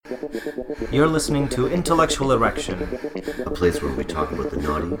You're listening to Intellectual Erection, a place where we talk about the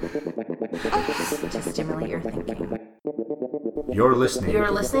naughty to stimulate your thinking. You're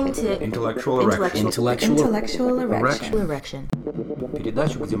listening to Intellectual Erection. Intellectual Erection.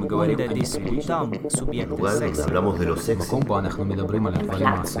 Передачу, где мы говорим о hablamos de los sexy.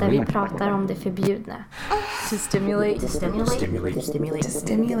 Där vi pratar om det förbjudna. To stimulate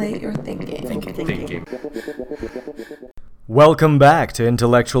your thinking. Welcome back to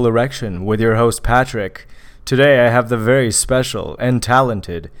Intellectual Erection with your host Patrick. Today I have the very special and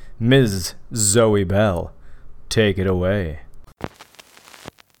talented Ms. Zoe Bell. Take it away.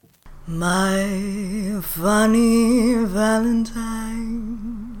 My funny Valentine,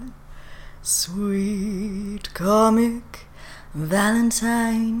 sweet comic Valentine,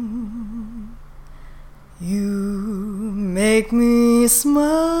 you make me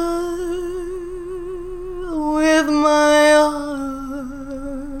smile with my heart.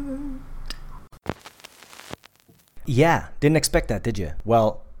 Yeah, didn't expect that, did you?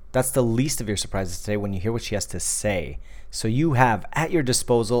 Well, that's the least of your surprises today when you hear what she has to say. So you have at your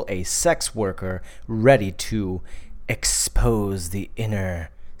disposal a sex worker ready to expose the inner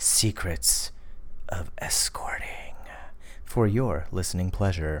secrets of escorting for your listening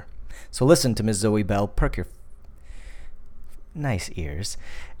pleasure. So listen to Ms. Zoe Bell, perk your nice ears,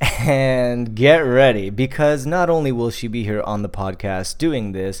 and get ready, because not only will she be here on the podcast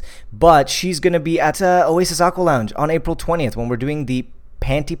doing this, but she's going to be at Oasis Aqua Lounge on April 20th when we're doing the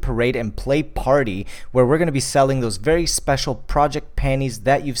Panty Parade and Play Party, where we're going to be selling those very special project panties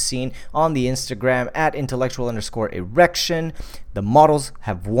that you've seen on the Instagram at intellectual_erection. The models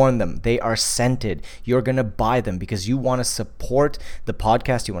have worn them. They are scented. You're going to buy them because you want to support the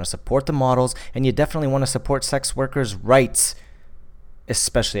podcast, you want to support the models, and you definitely want to support sex workers' rights,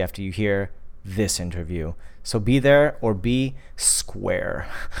 especially after you hear this interview. So be there or be square.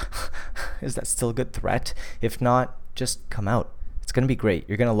 Is that still a good threat? If not, just come out. It's going to be great.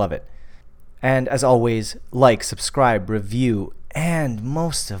 You're going to love it. And as always, like, subscribe, review, and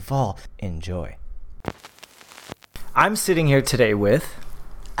most of all, enjoy. I'm sitting here today with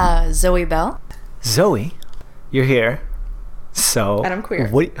Zoe Bell. Zoe. You're here. So. And I'm queer.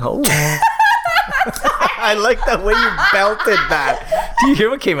 Oh. I like the way you belted that. Do you hear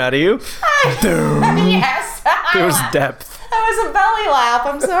what came out of you? Yes. There was depth. That was a belly laugh.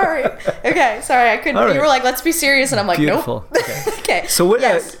 I'm sorry. Okay, sorry. I couldn't. Right. You were like, "Let's be serious," and I'm like, Beautiful. "Nope." Okay. Okay. So what?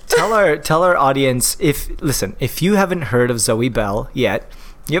 Yes. Tell our audience, if you haven't heard of Zoe Bell yet,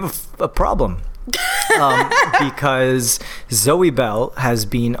 you have a problem. Because Zoe Bell has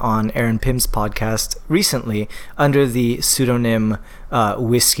been on Aaron Pim's podcast recently under the pseudonym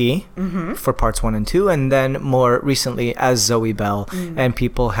Whiskey for parts 1 and 2, and then more recently as Zoe Bell, and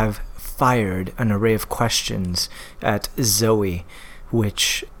people have fired an array of questions at Zoe,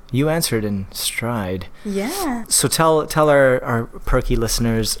 which you answered in stride. Yeah. So tell our perky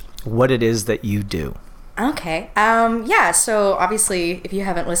listeners what it is that you do. Okay. Yeah. So obviously, if you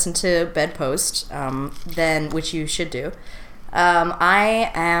haven't listened to Bedpost, then which you should do,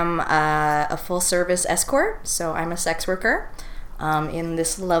 I am a full service escort. So I'm a sex worker in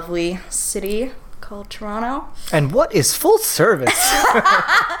this lovely city called Toronto. And what is full service?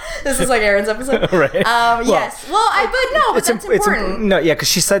 This is like Aaron's episode, right? Yes. Well, but that's important. No, yeah, because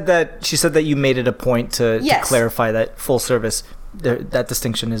she said that you made it a point to clarify that full service. That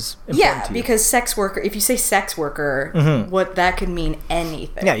distinction is important to you. Because sex worker, if you say sex worker, what that could mean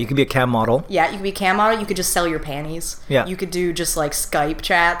anything. Yeah, you could be a cam model. Yeah, you could be a cam model. You could just sell your panties. Yeah. You could do just like Skype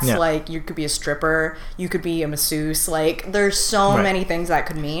chats. Yeah. Like you could be a stripper. You could be a masseuse. Like there's so many things that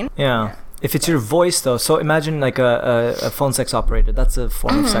could mean. Yeah. If it's your voice though, so imagine like a phone sex operator. That's a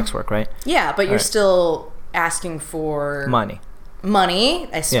form of sex work, right? Yeah, but you're still asking for money. Money,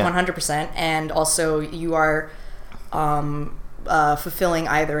 100%, and also you are fulfilling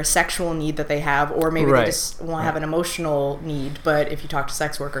either a sexual need that they have, or maybe they just want to have an emotional need. But if you talk to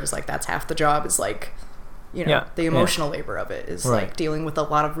sex workers, like that's half the job is like, the emotional labor of it is like dealing with a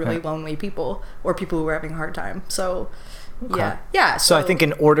lot of really lonely people or people who are having a hard time. So yeah. So I think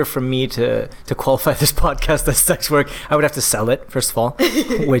in order for me to qualify this podcast as sex work, I would have to sell it, first of all,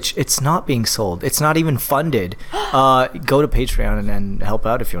 which it's not being sold. It's not even funded. Go to Patreon and help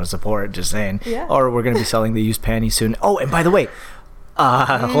out if you want to support, just saying. Yeah. Or we're going to be selling the used panties soon. Oh, and by the way,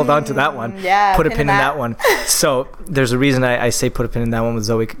 Hold on to that one. Yeah, put a pin in that one. So there's a reason I say put a pin in that one with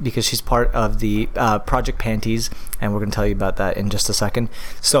Zoe, because she's part of the Project Panties, and we're going to tell you about that in just a second.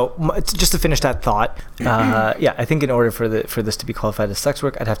 So just to finish that thought, yeah, I think in order for this to be qualified as sex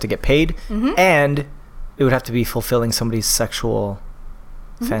work, I'd have to get paid, and it would have to be fulfilling somebody's sexual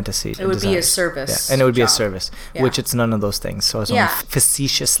fantasy. It would be a service. Yeah. And it would be a job. service, Yeah. which it's none of those things. So I was Yeah. only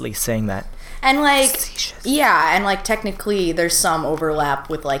facetiously saying that. And like, Facetious. yeah, and like technically there's some overlap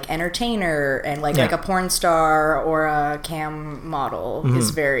with like entertainer and like Yeah. like a porn star or a cam model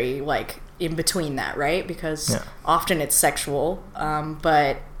is very like in between that, right? Because Yeah. often it's sexual,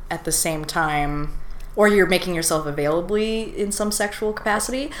 but at the same time, or you're making yourself availably in some sexual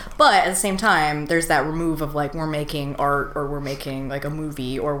capacity, but at the same time there's that remove of like we're making art or we're making like a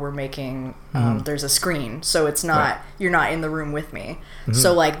movie or we're making there's a screen, so it's not you're not in the room with me.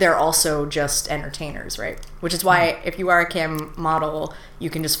 So like they're also just entertainers, right? Which is why if you are a cam model, you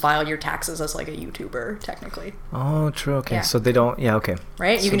can just file your taxes as like a YouTuber technically, Oh, true. Okay. Yeah. So they don't. Yeah. Okay.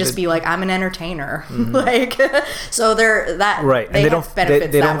 right? You So can just they- be like, I'm an entertainer, like so they're that Right. They And have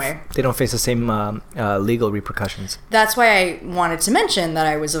benefits they that don't. way. They don't face the same legal repercussions. That's why I wanted to mention that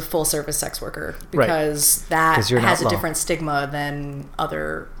I was a full service sex worker, Right. because that 'Cause you're an has a outlaw. different stigma than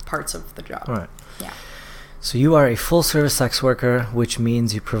other parts of the job. Right. Yeah. So you are a full service sex worker, which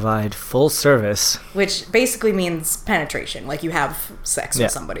means you provide full service. Which basically means penetration. Like you have sex Yeah.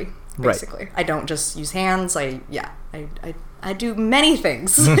 with somebody. Right. Basically. I don't just use hands. I do many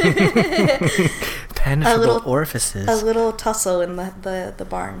things. Penetrable little- orifices. A little tussle in the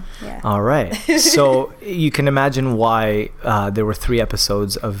barn. Yeah. All right. So you can imagine why there were 3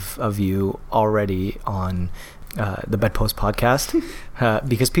 episodes of you already on the Bedpost podcast,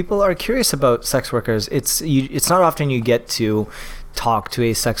 because people are curious about sex workers. It's not often you get to talk to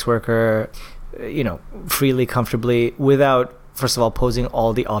a sex worker, freely, comfortably, without, first of all, posing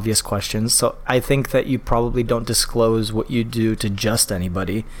all the obvious questions. So I think that you probably don't disclose what you do to just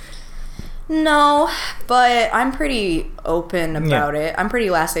anybody. No, but I'm pretty open about it. I'm pretty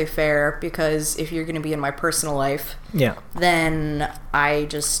laissez-faire, because if you're going to be in my personal life, Yeah. then I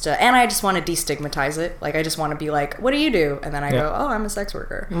just and I just want to destigmatize it. Like I just want to be like, what do you do? And then I go, oh, I'm a sex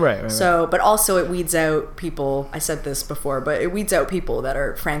worker. Right. So, but also it weeds out people. I said this before, but it weeds out people that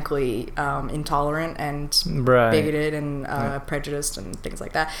are frankly intolerant and Right. bigoted and prejudiced and things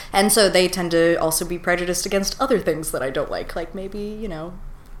like that. And so they tend to also be prejudiced against other things that I don't like maybe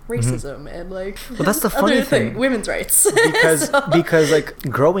racism and like Well, that's the funny other thing. women's rights. because like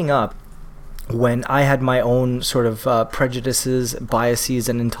growing up, when I had my own sort of prejudices, biases,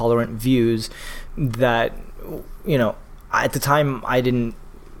 and intolerant views that at the time I didn't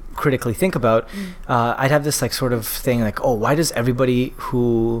critically think about, I'd have this like sort of thing like, oh, why does everybody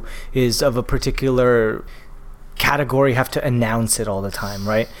who is of a particular category have to announce it all the time,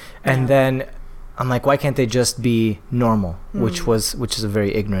 right? And then I'm like, why can't they just be normal? Which is a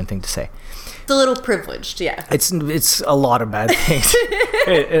very ignorant thing to say. It's a little privileged, yeah. It's a lot of bad things.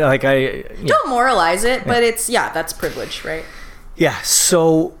 Don't moralize it, but that's privilege, right? Yeah.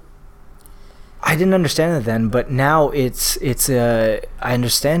 So I didn't understand it then, but now I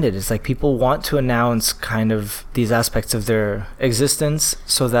understand it. It's like people want to announce kind of these aspects of their existence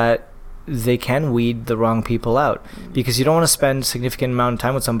so that they can weed the wrong people out, because you don't want to spend a significant amount of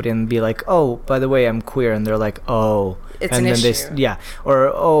time with somebody and be like, oh, by the way, I'm queer, and they're like, oh, It's and an then issue.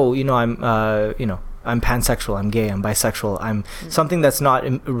 or oh, I'm pansexual, I'm gay, I'm bisexual, I'm something that's not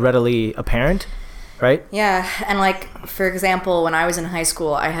readily apparent, right? Yeah, and like, for example, when I was in high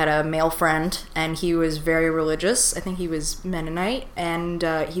school, I had a male friend, and he was very religious. I think he was Mennonite, and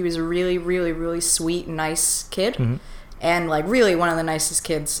he was a really, really, really sweet, nice kid, and like really one of the nicest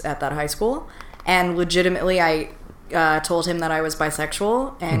kids at that high school. And legitimately, I told him that I was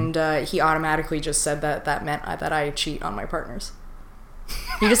bisexual, and he automatically just said that meant that I cheat on my partners.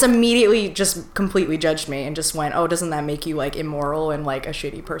 He just immediately just completely judged me and just went, oh, doesn't that make you like immoral and like a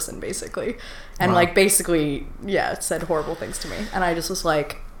shitty person, basically? And like basically, said horrible things to me. And I just was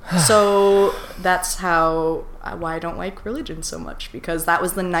like, so that's why I don't like religion so much, because that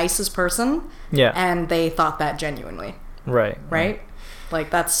was the nicest person. Yeah. And they thought that genuinely. Right.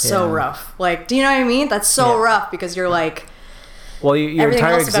 Like that's so Yeah. rough. Like, do you know what I mean? That's so Yeah. rough, because you're like, Well, your Everything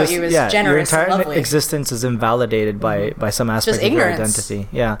entire else about you is generous your and entire lovely. existence is invalidated by some aspect just of your ignorance. identity.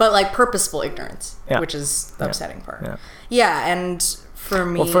 Yeah. But like purposeful ignorance, Yeah. which is the upsetting part. Yeah. Yeah, and for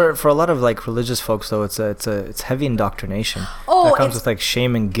me, Well, for a lot of like religious folks though, it's heavy indoctrination. Oh, that comes it's- with like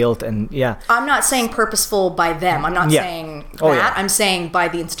shame and guilt and I'm not saying purposeful by them. I'm not Yeah. saying that. Oh, yeah. I'm saying by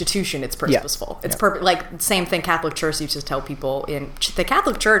the institution, it's purposeful. It's like same thing. Catholic Church used to tell people the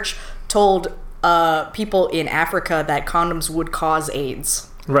Catholic Church told people in Africa that condoms would cause AIDS.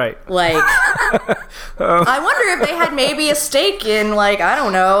 Right. Like, I wonder if they had maybe a stake in, like, I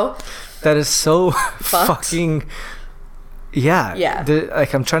don't know. That is so fucking. Yeah. Yeah.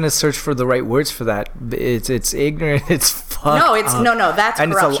 Like I'm trying to search for the right words for that. It's ignorant. It's fucked. No, it's up. no. That's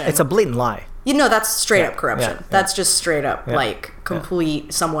and corruption. it's a blatant lie. You know, that's straight up Yeah, corruption. yeah, That's just straight up, Yeah, like,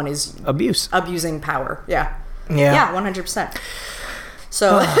 complete, someone is Abuse. abusing power. Yeah. Yeah. Yeah, 100%.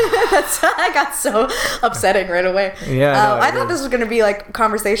 So I got so upsetting right away. Yeah, no, I it thought is. this was going to be like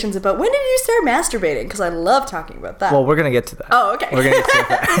conversations about when did you start masturbating? Because I love talking about that. Well, we're gonna get to that. Oh, okay. We're gonna get to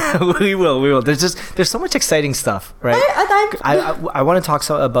that. We will. There's so much exciting stuff, right? I want to talk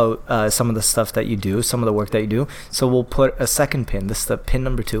about some of the stuff that you do, some of the work that you do. So we'll put a second pin. This is the pin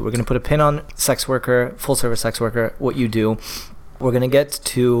number 2. We're gonna put a pin on sex worker, full service sex worker, what you do. We're gonna get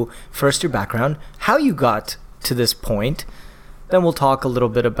to first your background, how you got to this point. Then we'll talk a little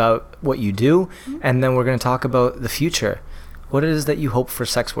bit about what you do, and then we're going to talk about the future. What it is that you hope for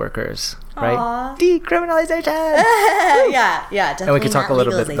sex workers, right? Aw. Decriminalization. yeah, definitely. And we can talk a not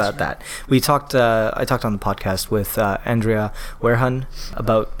little bit legalization. about that. We talked. I talked on the podcast with Andrea Werhan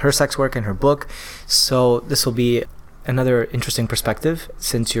about her sex work and her book. So this will be another interesting perspective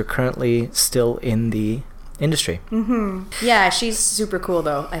since you're currently still in the industry. Yeah, she's super cool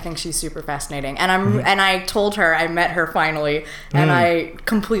though. I think she's super fascinating. And and I told her I met her finally, and I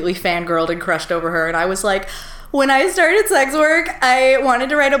completely fangirled and crushed over her. And I was like, when I started sex work, I wanted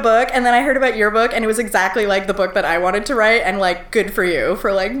to write a book, and then I heard about your book, and it was exactly like the book that I wanted to write. And like, good for you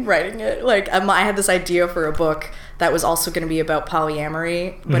for like writing it. Like, I had this idea for a book that was also going to be about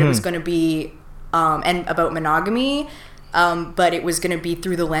polyamory, but it was going to be and about monogamy. But it was going to be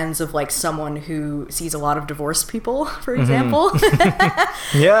through the lens of like someone who sees a lot of divorced people, for example.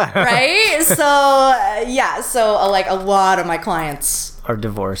 Yeah. Right? So, like a lot of my clients, Are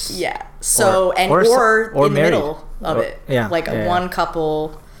divorced. yeah. So, Or in married. the middle of Or- it. yeah, Like yeah, one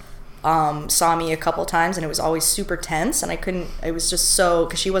couple saw me a couple times, and it was always super tense, and I couldn't, it was just so,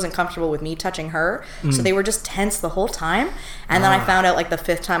 because she wasn't comfortable with me touching her. So they were just tense the whole time. And then I found out like the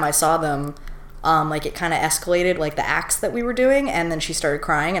 5th time I saw them, like it kind of escalated, like the acts that we were doing, and then she started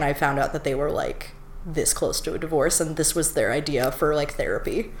crying, and I found out that they were like this close to a divorce, and this was their idea for like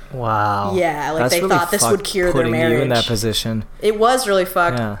therapy. Wow. Yeah, like That's they really thought this would fucked cure their putting you in that marriage. position. It was really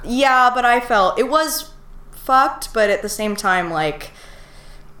fucked. Yeah. Yeah, but I felt it was fucked, but at the same time, like,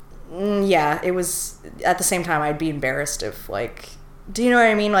 yeah, it was at the same time I'd be embarrassed if like. Do you know what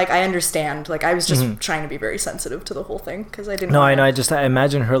I mean? Like, I understand. Like, I was just trying to be very sensitive to the whole thing because I didn't. No, I wanna- know. I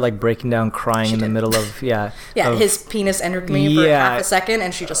imagine her like breaking down, crying in the did. middle of Yeah, of- his penis entered me for Yeah. half a second,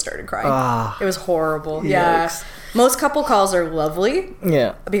 and she just started crying. Ah. It was horrible. Yeah, Yikes. most couple calls are lovely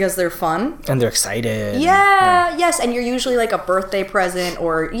yeah, because they're fun. and they're excited. Yeah, yes, and you're usually like a birthday present,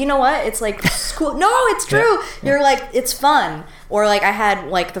 or you know what? It's like school. No, it's true. You're like, it's fun. Or like I had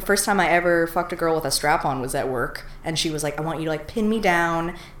like the first time I ever fucked a girl with a strap on was at work, and she was like, I want you to like pin me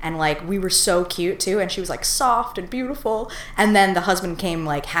down, and like we were so cute too, and she was like soft and beautiful, and then the husband came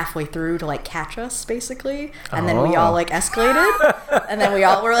like halfway through to like catch us basically, and then we all like escalated, and then we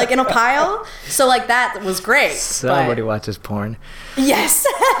all were like in a pile. So like that was great. Somebody but- watches porn. Yes.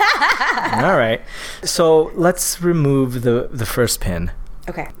 All right. So let's remove the first pin.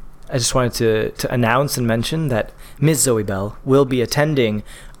 Okay. I just wanted to announce and mention that Ms. Zoe Bell will be attending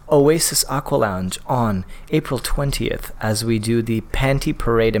Oasis Aqua Lounge on April 20th as we do the Panty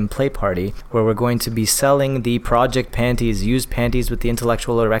Parade and Play Party, where we're going to be selling the Project Panties, used panties with the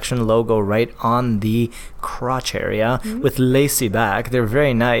Intellectual Erection logo right on the crotch area with lacy back. They're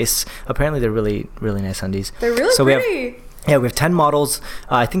very nice. Apparently they're really, really nice undies. They're really So pretty. we have 10 models.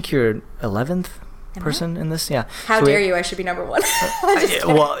 I think you're 11th person in this. Yeah. How So we- dare you? I should be number one.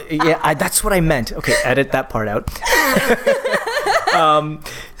 That's what I meant. Okay, edit that part out.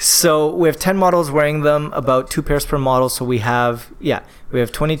 So we have 10 models wearing them, about 2 pairs per model. So we have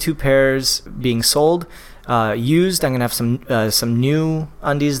 22 pairs being sold. Used. I'm gonna have some new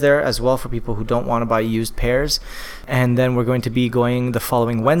undies there as well for people who don't want to buy used pairs. And then we're going to be going the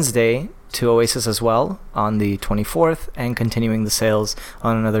following Wednesday to Oasis as well on the 24th and continuing the sales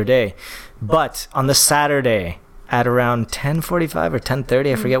on another day. But on the Saturday at around 10:45 or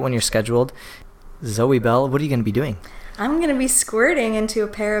 10:30, I forget when you're scheduled, Zoe Bell, what are you going to be doing? I'm going to be squirting into a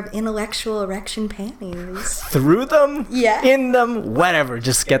pair of Intellectual Erection panties. Through them? Yeah. In them? Whatever.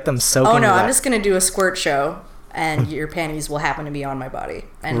 Just get them soaking Oh no, wet. I'm just going to do a squirt show, and your panties will happen to be on my body,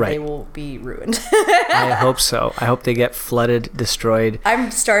 and Right. they will be ruined. I hope so. I hope they get flooded, destroyed. I'm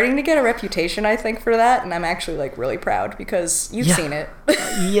starting to get a reputation, I think, for that, and I'm actually like really proud because you've Yeah. seen it.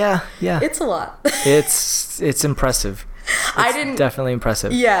 Yeah. It's a lot. It's impressive. I didn't. Definitely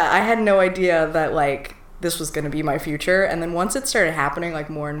impressive. Yeah, I had no idea that like this was going to be my future, and then once it started happening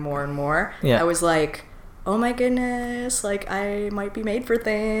like more and more and more, Yeah. I was like, oh my goodness, like I might be made for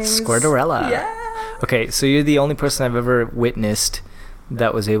things. Squirterella. Yeah. Okay, so you're the only person I've ever witnessed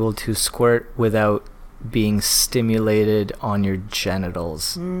that was able to squirt without being stimulated on your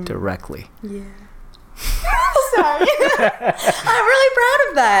genitals directly. Yeah. Sorry. I'm really proud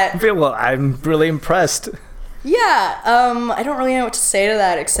of that. Well, I'm really impressed. Yeah, I don't really know what to say to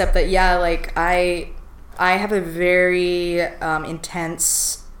that except that, yeah, like, I have a very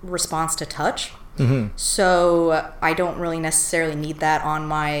intense response to touch. Mm-hmm. So I don't really necessarily need that on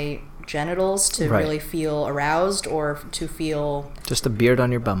my genitals to really feel aroused or to feel... Just a beard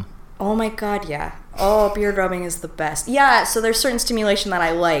on your bum. Oh my god, yeah. Oh, beard rubbing is the best. Yeah, so there's certain stimulation that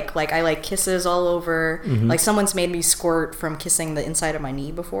I like. Like, I like kisses all over. Mm-hmm. Like, someone's made me squirt from kissing the inside of my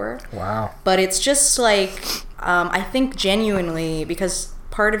knee before. Wow. But it's just like, I think genuinely, because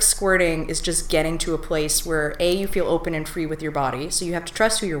part of squirting is just getting to a place where, A, you feel open and free with your body. So you have to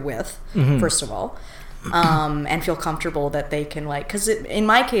trust who you're with, first of all. And feel comfortable that they can, like, because in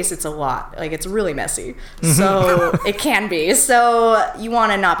my case it's a lot, like, it's really messy, so it can be, so you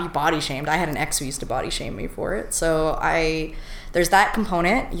want to not be body shamed. I had an ex who used to body shame me for it, so there's that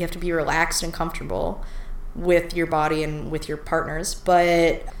component. You have to be relaxed and comfortable with your body and with your partners.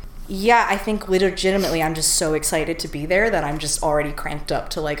 But yeah, I think legitimately I'm just so excited to be there that I'm just already cranked up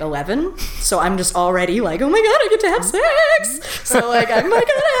to like 11. So I'm just already like, oh my god, I get to have sex. So like, I'm like,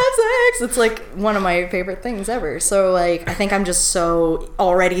 gonna have sex. It's like one of my favorite things ever. So like, I think I'm just so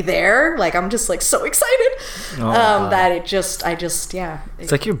already there. Like, I'm just like so excited that yeah.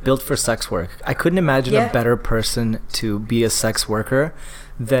 It's like you're built for sex work. I couldn't imagine a better person to be a sex worker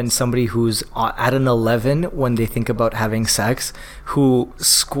than somebody who's at an 11 when they think about having sex, who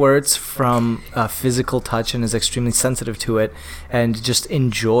squirts from physical touch and is extremely sensitive to it and just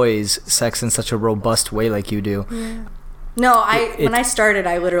enjoys sex in such a robust way like you do. Yeah. No, when I started,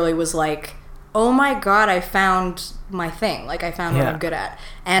 I literally was like, oh my god, I found my thing. Like, I found what I'm good at.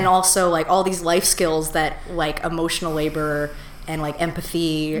 And also, like, all these life skills that, like, emotional labor and, like,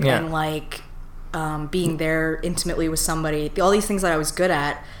 empathy and, like... being there intimately with somebody, all these things that I was good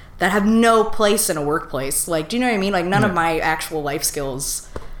at that have no place in a workplace. Like, do you know what I mean? Like, none of my actual life skills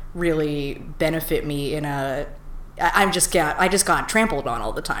really benefit me in a... I just got trampled on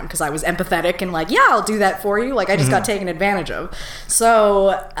all the time because I was empathetic and like, yeah, I'll do that for you. Like, I just got taken advantage of.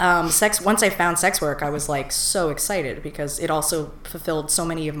 So once I found sex work, I was like so excited because it also fulfilled so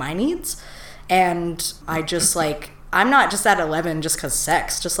many of my needs. And I just like... I'm not just at 11 just because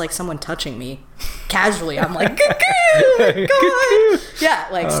sex, just like someone touching me casually. I'm like, oh my god. Yeah,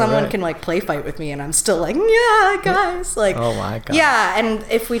 like someone can like play fight with me and I'm still like, yeah, guys. Like, oh my god. Yeah, and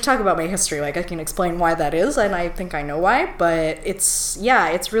if we talk about my history, like I can explain why that is, and I think I know why, but it's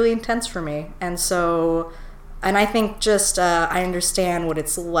really intense for me. And so, and I think just I understand what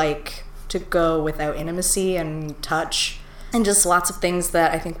it's like to go without intimacy and touch and just lots of things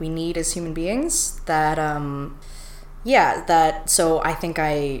that I think we need as human beings that... so I think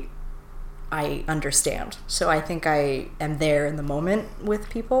I understand. So I think I am there in the moment with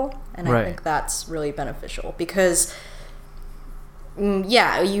people, and I think that's really beneficial because,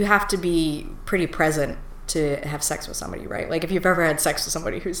 you have to be pretty present to have sex with somebody, right? Like, if you've ever had sex with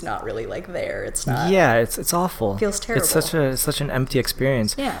somebody who's not really like there, it's not... Yeah, it's awful. It feels terrible. It's such an empty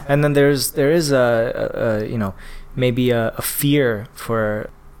experience. Yeah. And then there is a maybe a fear for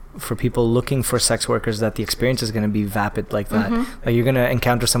people looking for sex workers that the experience is going to be vapid like that. Like, you're going to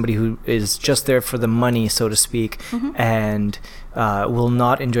encounter somebody who is just there for the money, so to speak, and will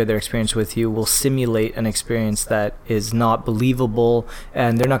not enjoy their experience with you, will simulate an experience that is not believable,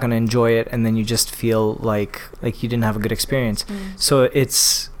 and they're not going to enjoy it, and then you just feel like you didn't have a good experience. So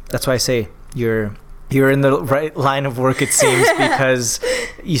that's why I say you're in the right line of work, it seems, because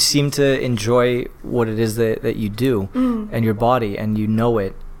you seem to enjoy what it is that you do and your body, and you know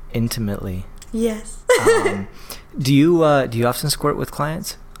it intimately. Yes. Do you often squirt with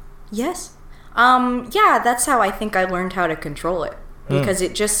clients? Yes. That's how I think I learned how to control it, because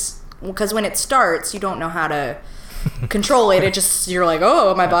because when it starts, you don't know how to control it. It just, you're like,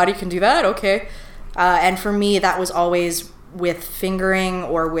 oh, my body can do that, okay. And for me, that was always with fingering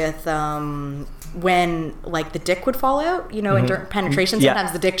or with when like the dick would fall out, and during penetration,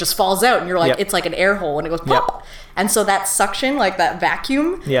 sometimes the dick just falls out and you're like, it's like an air hole and it goes pop. And so that suction, like that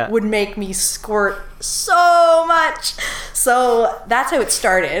vacuum would make me squirt so much. So that's how it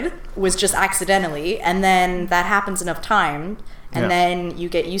started, was just accidentally. And then that happens enough time. And then you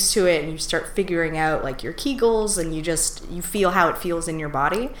get used to it and you start figuring out like your Kegels, and you feel how it feels in your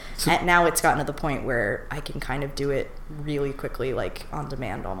body. So, and now it's gotten to the point where I can kind of do it really quickly, like on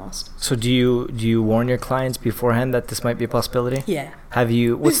demand almost. So do you warn your clients beforehand that this might be a possibility? Yeah. Have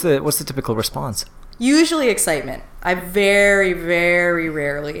you, what's the typical response? Usually excitement. I very, very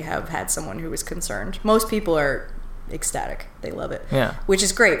rarely have had someone who was concerned. Most people are ecstatic. They love it. Yeah. Which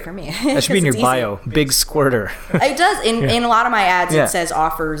is great for me. That should be in your It's easy. bio. Big squirter. It does. In a lot of my ads, Yeah. it says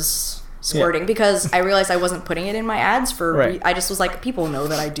offers squirting because I realized I wasn't putting it in my ads for. Right. I just was like, people know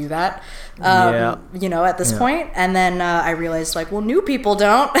that I do that. Yeah. You know, at this point. And then I realized like, well, new people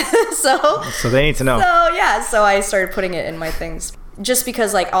don't. so they need to know. so I started putting it in my things just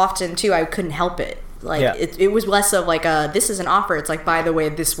because like often too I couldn't help it. Like it was less of like this is an offer. It's like, by the way,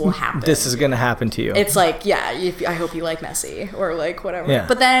 this will happen. This is gonna happen to you. It's like, I hope you like Nessie or like whatever. Yeah.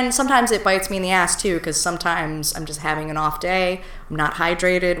 But then sometimes it bites me in the ass too, because sometimes I'm just having an off day, I'm not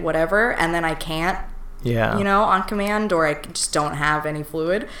hydrated, whatever, and then I can't, on command, or I just don't have any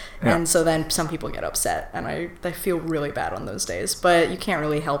fluid. Yeah. And so then some people get upset, and I feel really bad on those days. But you can't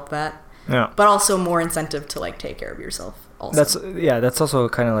really help that. Yeah. But also more incentive to like take care of yourself. Also. That's also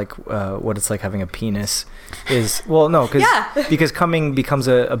kind of like what it's like having a penis is because coming becomes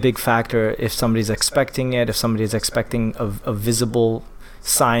a big factor if somebody's expecting it, if somebody's expecting a visible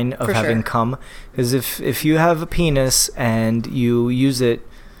sign of having come. Because if you have a penis and you use it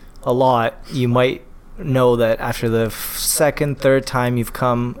a lot, you might know that after the second, third time you've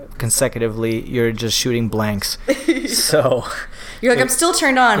come consecutively, you're just shooting blanks. So you're like, I'm still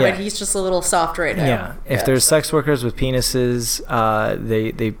turned on, but he's just a little soft right now. Yeah. If there's sex workers with penises,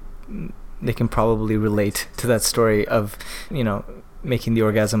 they can probably relate to that story of, making the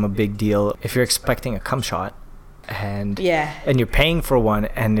orgasm a big deal. If you're expecting a cum shot and you're paying for one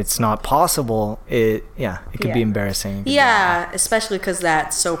and it's not possible, it could be embarrassing. Yeah, especially because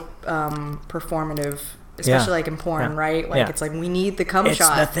that's so performative. Especially like in porn, right? Like it's like we need the cum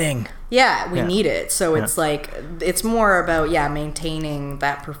shot. It's the thing. Yeah, we need it. So it's like it's more about maintaining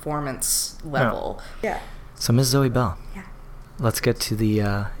that performance level. Yeah. So Ms. Zoe Bell. Yeah. Let's get to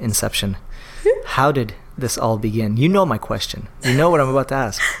the inception. How did this all begin? You know my question. You know what I'm about to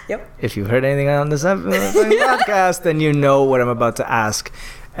ask. Yep. If you've heard anything on this podcast, then you know what I'm about to ask.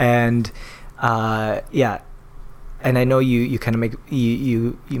 And and I know you kind of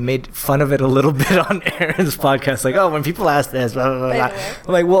you made fun of it a little bit on Aaron's podcast, like, oh, when people ask this, blah, blah, blah.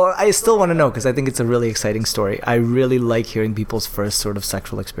 I'm like, well, I still want to know because I think it's a really exciting story. I really like hearing people's first sort of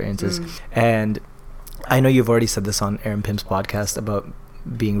sexual experiences. And I know you've already said this on Aaron Pim's podcast about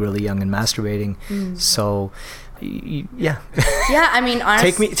being really young and masturbating. So yeah, I mean,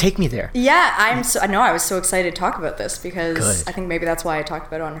 honestly, take me there. Yeah, I know I was so excited to talk about this because I think maybe that's why I talked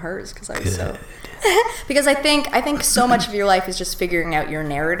about it on hers, because I was so because I think so much of your life is just figuring out your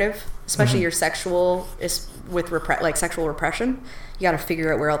narrative, especially your sexual with sexual repression. You got to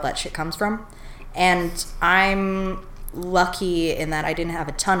figure out where all that shit comes from. And I'm lucky in that I didn't have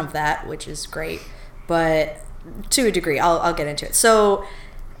a ton of that, which is great, but to a degree, I'll get into it. So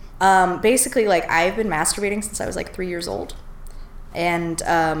basically, like, I've been masturbating since I was like 3 years old, and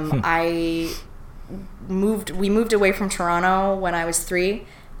we moved away from Toronto when I was 3,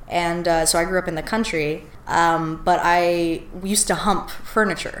 and so I grew up in the country, but I used to hump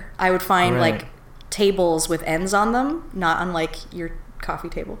furniture. I would find like tables with ends on them, not unlike your coffee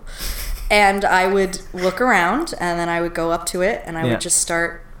table, and I would look around, and then I would go up to it, and I would just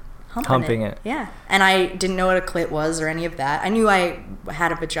start humping it. Yeah. And I didn't know what a clit was or any of that. I knew I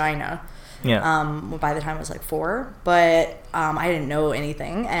had a vagina. Yeah. By the time I was like 4, but I didn't know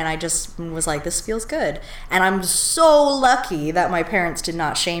anything, and I just was like, this feels good. And I'm so lucky that my parents did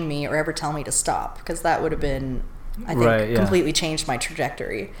not shame me or ever tell me to stop, because that would have been, I think, completely changed my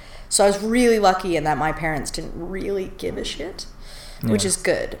trajectory. So I was really lucky in that my parents didn't really give a shit. Which is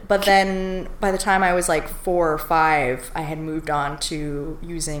good. But then by the time I was like 4 or 5, I had moved on to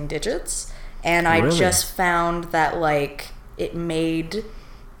using digits. And I just found that like it made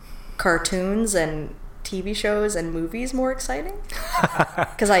cartoons and TV shows and movies more exciting.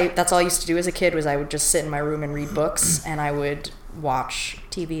 Because that's all I used to do as a kid, was I would just sit in my room and read books, and I would watch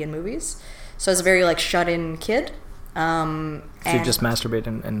TV and movies. So I was a very like shut-in kid. So you just masturbate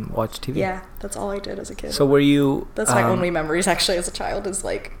and watch TV? Yeah, that's all I did as a kid. So were you... That's my only memories, actually, as a child, is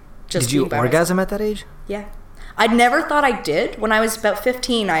like just... Did you orgasm at that age? Yeah. I never thought I did. When I was about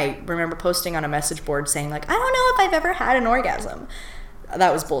 15, I remember posting on a message board saying, like, I don't know if I've ever had an orgasm.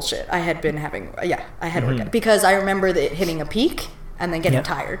 That was bullshit. I had been having... Yeah, I had orgasm. Because I remember it hitting a peak and then getting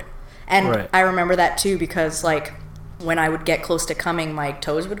tired. And I remember that, too, because, like, when I would get close to coming, my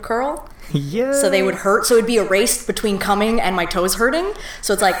toes would curl. Yeah. So they would hurt. So it'd be a race between coming and my toes hurting.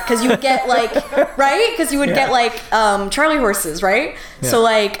 So it's like, because you would get like, right? Because you would get like Charlie horses, right? Yeah. So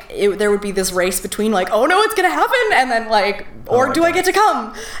like there would be this race between like, oh no, it's gonna happen, and then like, or do I get to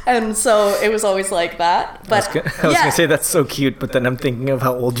come? And so it was always like that. But I was gonna say that's so cute, but then I'm thinking of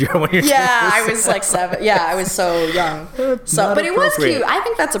how old you are when you're doing I this. was like 7. Yeah, I was so young. So, not but it was appropriate. cute. I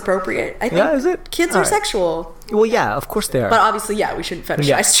think that's appropriate. I think Yeah, is it? kids All are right. sexual, Well, yeah, of course they are. but obviously, yeah, we shouldn't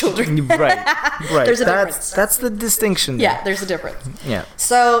fetishize children. right. There's a difference. That's the distinction. there. Yeah, there's a difference. Yeah.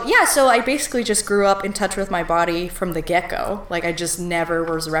 So I basically just grew up in touch with my body from the get-go. Like I just never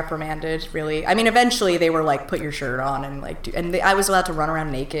was reprimanded, really. I mean, eventually they were like, put your shirt on and like, I was allowed to run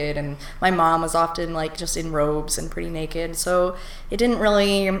around naked, and my mom was often like just in robes and pretty naked. So it didn't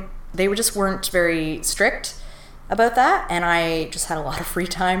really, just weren't very strict about that. And I just had a lot of free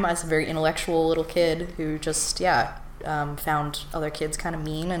time. I was a very intellectual little kid who just, found other kids kind of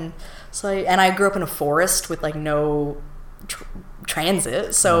mean. And so I grew up in a forest with like no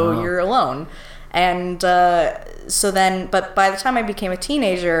transit, so you're alone. And but by the time I became a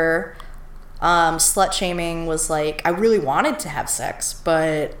teenager, slut shaming was like, I really wanted to have sex,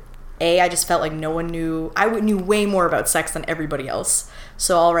 but I just felt like no one knew. I knew way more about sex than everybody else.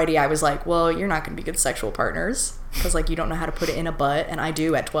 So already I was like, well, you're not going to be good sexual partners because like you don't know how to put it in a butt, and I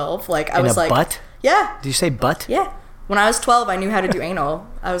do at 12. Like I was like, butt? Yeah. Did you say butt? Yeah. When I was 12, I knew how to do anal.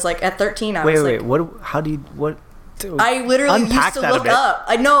 I was like, at 13, I was like, What? How do you? What? I literally Unpack used to that a look bit. up.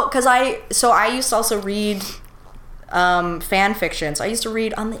 I know, because I used to also read fan fiction. So I used to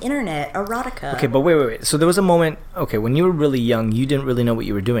read on the internet erotica. Okay, but wait. So there was a moment. Okay, when you were really young, you didn't really know what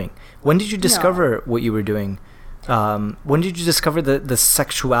you were doing. When did you discover what you were doing? When did you discover the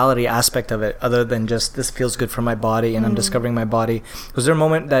sexuality aspect of it, other than just this feels good for my body and I'm discovering my body? Was there a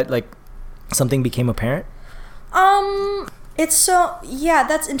moment that like something became apparent?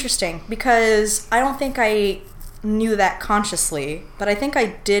 That's interesting because I don't think I knew that consciously, but I think I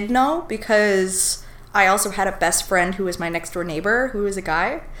did know because I also had a best friend who was my next door neighbor who was a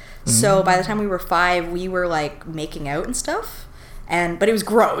guy. So by the time we were 5, we were like making out and stuff. But it was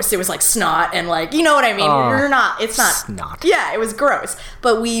gross. It was like snot and like, you know what I mean? It's not snot. Yeah, it was gross.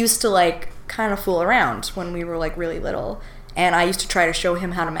 But we used to like kind of fool around when we were like really little. And I used to try to show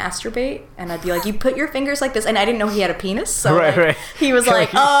him how to masturbate, and I'd be like, "You put your fingers like this," and I didn't know he had a penis, so right. he was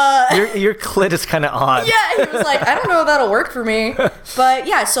like, Your clit is kind of odd." Yeah, he was like, "I don't know if that'll work for me," but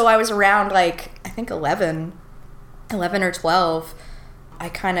yeah. So I was around like I think 11 or 12. I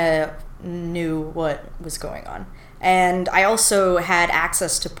kind of knew what was going on, and I also had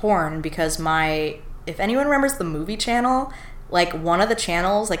access to porn because if anyone remembers the movie channel. Like one of the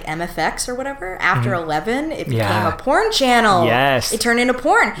channels, like MFX or whatever, after 11, it became a porn channel. Yes. It turned into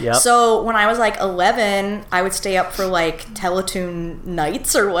porn. Yep. So when I was like 11, I would stay up for like Teletoon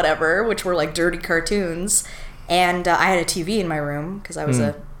nights or whatever, which were like dirty cartoons. And I had a TV in my room because I was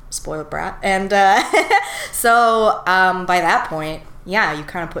a spoiled brat. And so by that point, yeah, you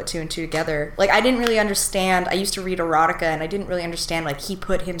kind of put 2 and 2 together. Like, I didn't really understand. I used to read erotica, and I didn't really understand, like, he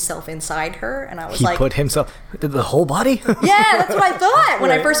put himself inside her, and I was like... He put himself... The whole body? Yeah, that's what I thought. When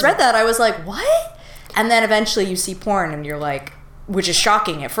I first read that, I was like, what? And then eventually you see porn, and you're like... Which is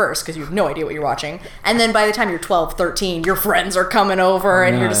shocking at first, because you have no idea what you're watching. And then by the time you're 12, 13, your friends are coming over,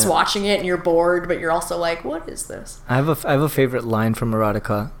 and you're just watching it, and you're bored, but you're also like, what is this? I have a favorite line from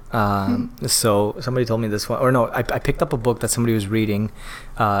erotica. So somebody told me this one, or no, I picked up a book that somebody was reading,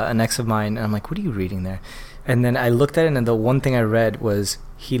 an ex of mine, and I'm like, what are you reading there? And then I looked at it, and the one thing I read was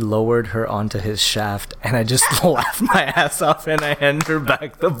he lowered her onto his shaft, and I just laughed my ass off, and I handed her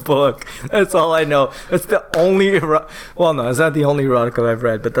back the book. That's all I know. That's the only well, no, it's not the only erotica I've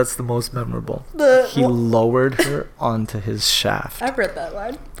read, but that's the most memorable. He lowered her onto his shaft. I've read that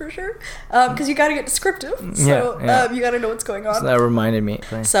line for sure, because you got to get descriptive. So you got to know what's going on. So that reminded me.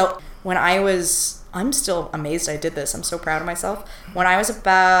 So when I'm still amazed I did this. I'm so proud of myself. When I was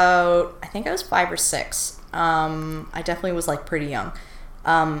about, I think I was 5 or 6. I definitely was like pretty young.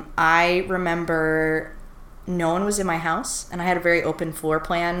 I remember no one was in my house, and I had a very open floor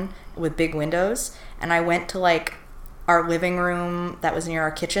plan with big windows, and I went to like our living room that was near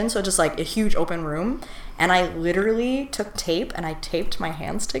our kitchen, so just like a huge open room, and I literally took tape and I taped my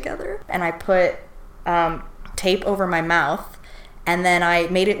hands together, and I put tape over my mouth, and then I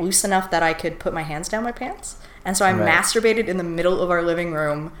made it loose enough that I could put my hands down my pants. And so I masturbated in the middle of our living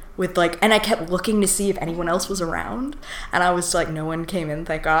room with like, and I kept looking to see if anyone else was around. And I was like, no one came in,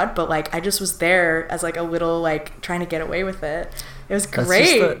 thank God. But like, I just was there as like a little, like trying to get away with it. It was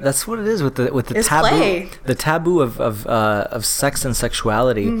great. That's what it is with the It's taboo, play. the taboo of sex and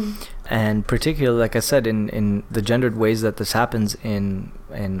sexuality. And particularly, like I said, in the gendered ways that this happens in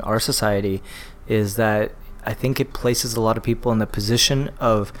our society, is that I think it places a lot of people in the position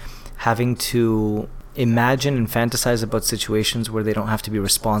of having to imagine and fantasize about situations where they don't have to be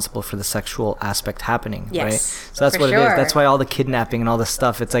responsible for the sexual aspect happening, right? So that's what it is. That's why all the kidnapping and all this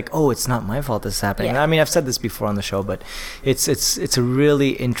stuff, it's like, oh, it's not my fault this is happening. I mean, I've said this before on the show, but it's a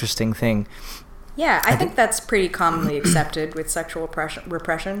really interesting thing. Yeah, I think that's pretty commonly accepted with sexual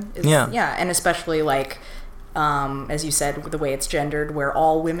repression. Yeah, and especially like, as you said, the way it's gendered, where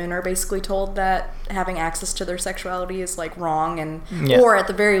all women are basically told that having access to their sexuality is like wrong, and or at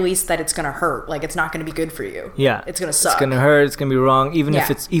the very least that it's gonna hurt, like it's not gonna be good for you. Yeah, it's gonna suck. It's gonna hurt. It's gonna be wrong. Even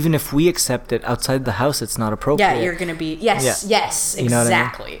if we accept it outside the house, it's not appropriate. Yeah, you're gonna be yes, exactly. You know what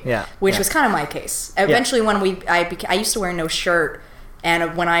I mean? Yeah, which was kind of my case. Eventually, when I used to wear no shirt,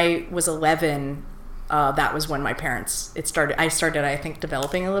 and when I was 11. That was when my parents, I started, I think,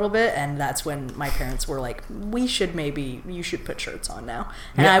 developing a little bit, and that's when my parents were like, you should put shirts on now.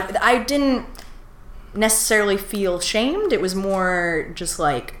 And I didn't necessarily feel shamed. It was more just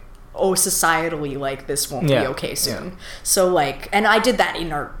like, oh, societally, like, this won't be okay soon. Yeah. So, like, and I did that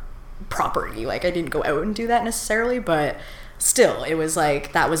in our property. Like, I didn't go out and do that necessarily, but still, it was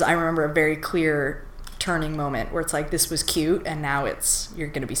like, I remember a very clear turning moment where it's like, this was cute, and now you're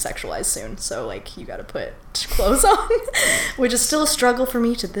gonna be sexualized soon, so like you gotta put clothes on, which is still a struggle for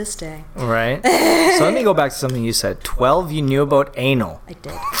me to this day. Right. So let me go back to something you said. 12, you knew about anal. I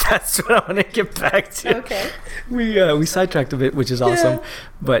did. That's what I want to get back to. Okay. We sidetracked a bit, which is awesome.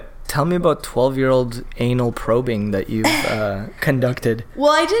 But tell me about 12-year-old anal probing that you've conducted.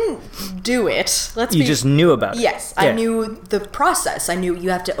 Well, I didn't do it. You just knew about it. Yes, I knew the process. I knew you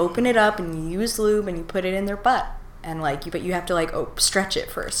have to open it up and you use lube and you put it in their butt, and like but you have to like stretch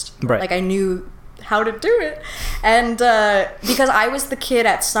it first. Right. Like I knew how to do it, and because I was the kid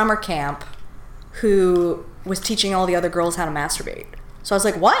at summer camp who was teaching all the other girls how to masturbate. So I was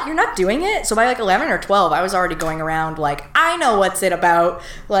like, what? You're not doing it? So by like 11 or 12, I was already going around like, I know what's it about.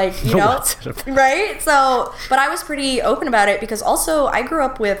 Like, you know, right? So, but I was pretty open about it because also I grew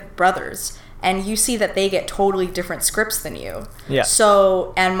up with brothers, and you see that they get totally different scripts than you. Yeah.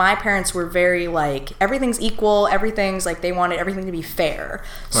 So, and my parents were very like, everything's equal. Everything's like, they wanted everything to be fair.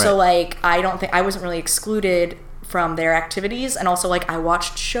 Right. So like, I wasn't really excluded from their activities. And also like, I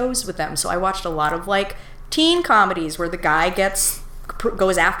watched shows with them. So I watched a lot of like teen comedies where the guy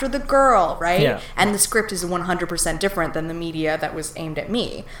goes after the girl, right? Yeah. And the script is 100% different than the media that was aimed at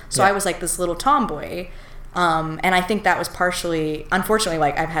me. So I was like this little tomboy. And I think that was partially, unfortunately,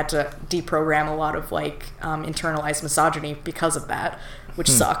 like I've had to deprogram a lot of like internalized misogyny because of that, which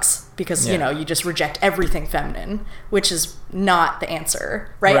sucks because, you know, you just reject everything feminine, which is not the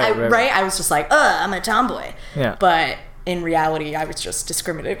answer, right? Right. I was just like, I'm a tomboy. Yeah. But in reality, I was just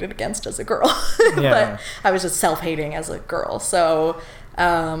discriminated against as a girl. But I was just self-hating as a girl. So,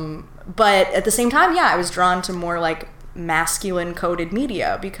 but at the same time, I was drawn to more like masculine coded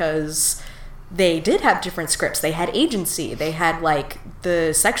media because they did have different scripts. They had agency. They had like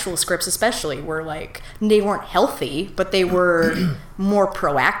the sexual scripts especially were like, they weren't healthy, but they were more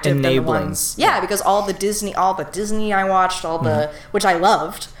proactive than the ones. Yeah, because all the Disney I watched, which I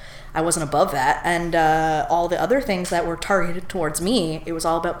loved. I wasn't above that. And all the other things that were targeted towards me, it was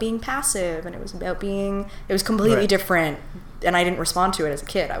all about being passive, and it was completely different. And I didn't respond to it as a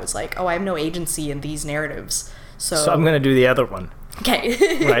kid. I was like, I have no agency in these narratives. So I'm going to do the other one.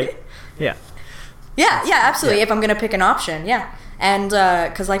 Okay. Right? Yeah. Yeah, absolutely. Yeah. If I'm going to pick an option, yeah. And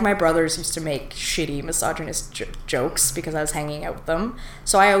because like my brothers used to make shitty misogynist jokes because I was hanging out with them.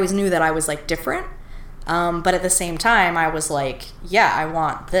 So I always knew that I was like different. But at the same time, I was like, I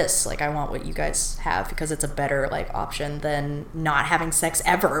want this. Like, I want what you guys have because it's a better like option than not having sex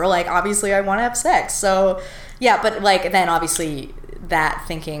ever. Like, obviously, I want to have sex. So, but like then obviously that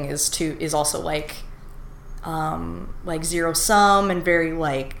thinking is also like zero sum and very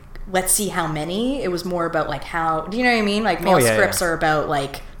like, let's see how many. It was more about like how, do you know what I mean? Like male scripts are about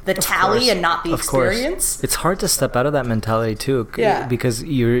like the tally and not the experience. It's hard to step out of that mentality too, because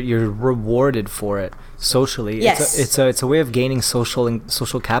you're rewarded for it socially. Yes. It's a way of gaining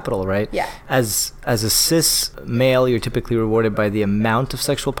social capital, right? Yeah. As a cis male, you're typically rewarded by the amount of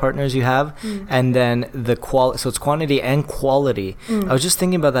sexual partners you have, and then the quality. So it's quantity and quality. I was just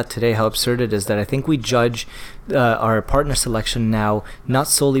thinking about that today. How absurd it is that I think we judge our partner selection now not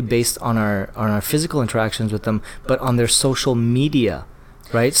solely based on our physical interactions with them, but on their social media.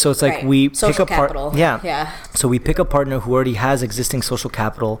 Right, so it's like we pick a partner. Yeah. So we pick a partner who already has existing social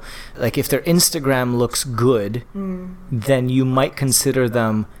capital. Like if their Instagram looks good, then you might consider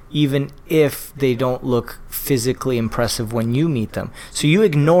them even if they don't look physically impressive when you meet them. So you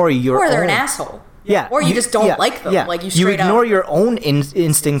ignore your Or they're own... an asshole. Yeah. Or you just don't like them. Like, you straight ignore up. your own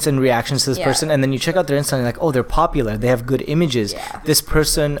instincts and reactions to this Yeah. person, and then you check out their Insta and you're like, oh, they're popular. They have good images. Yeah. This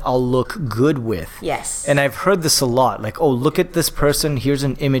person I'll look good with. Yes. And I've heard this a lot. Like, oh, look at this person. Here's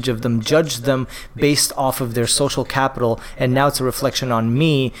an image of them. Judge them based off of their social capital. And now it's a reflection on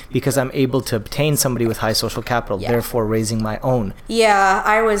me because I'm able to obtain somebody with high social capital, Yeah. therefore raising my own. Yeah,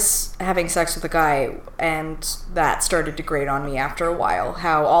 I was having sex with a guy, and that started to grate on me after a while.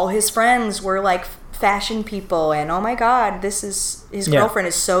 How all his friends were like fashion people, and oh my god, this is his girlfriend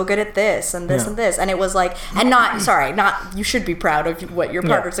is so good at this and this and this, and it was like, and not you should be proud of what your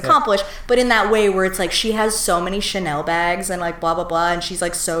partner's accomplished, but in that way where it's like she has so many Chanel bags and like blah blah blah, and she's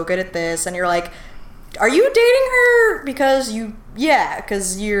like so good at this, and you're like, are you dating her because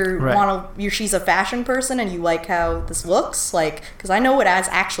she's a fashion person and you like how this looks? Like, because I know what is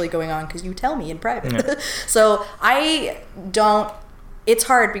actually going on because you tell me in private. So it's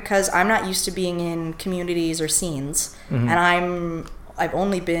hard because I'm not used to being in communities or scenes, and I've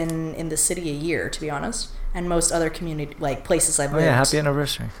only been in the city a year, to be honest, and most other community places I've lived. Oh yeah, happy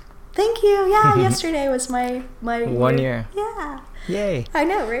anniversary. Thank you. Yeah, yesterday was my 1 year. Yeah. Yay. I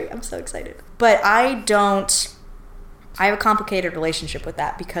know, right? I'm so excited. But I have a complicated relationship with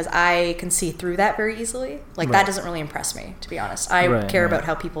that because I can see through that very easily. Like, that doesn't really impress me, to be honest. I care about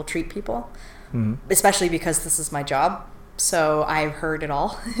how people treat people, especially because this is my job. So I've heard it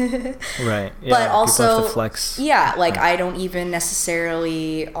all. Right. Yeah, but also, people have to flex. Yeah, like I don't even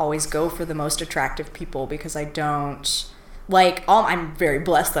necessarily always go for the most attractive people because I don't... Like, I'm very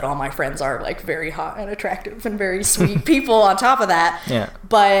blessed that all my friends are, like, very hot and attractive and very sweet people on top of that. Yeah.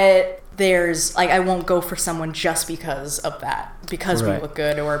 But there's, like, I won't go for someone just because of that. Because we look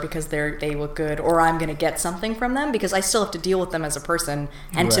good, or because they look good, or I'm going to get something from them, because I still have to deal with them as a person.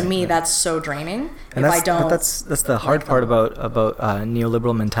 And to me, that's so draining and if I don't... But that's the hard part about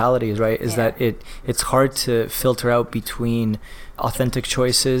neoliberal mentalities, right? Is that it's hard to filter out between authentic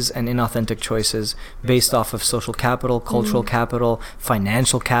choices and inauthentic choices based off of social capital, cultural capital,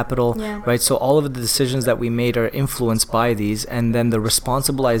 financial capital, right? So all of the decisions that we made are influenced by these, and then the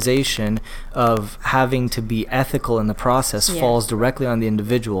responsibilization of having to be ethical in the process falls directly on the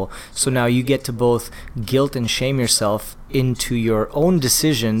individual. So now you get to both guilt and shame yourself into your own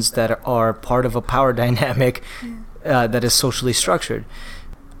decisions that are part of a power dynamic that is socially structured.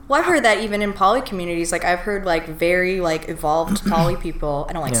 Well, I've heard that even in poly communities. Like, I've heard, like, very, like, evolved poly people,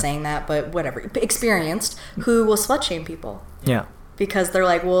 I don't like saying that, but whatever, experienced, who will slut shame people. Yeah. Because they're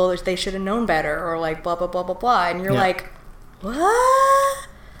like, well, they should have known better, or like, blah, blah, blah, blah, blah. And you're like, what?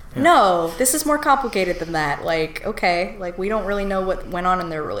 Yeah. No, this is more complicated than that. Like, okay, like, we don't really know what went on in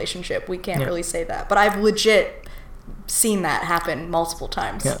their relationship. We can't really say that. But I've legit seen that happen multiple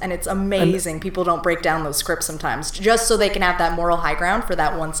times, and it's amazing. People don't break down those scripts sometimes just so they can have that moral high ground for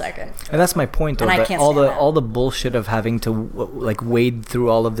that 1 second. And that's my point, though. That all the bullshit of having to like wade through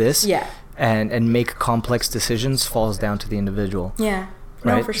all of this, and make complex decisions falls down to the individual. Yeah,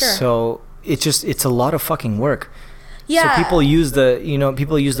 right. No, for sure. So it's a lot of fucking work. Yeah. So people use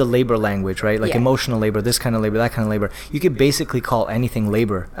the labor language, right? Like emotional labor, this kind of labor, that kind of labor. You could basically call anything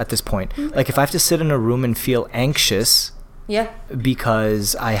labor at this point. Like, if I have to sit in a room and feel anxious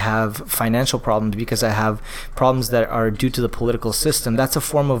because I have financial problems, because I have problems that are due to the political system, that's a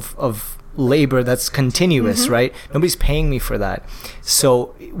form of labor that's continuous, right? Nobody's paying me for that.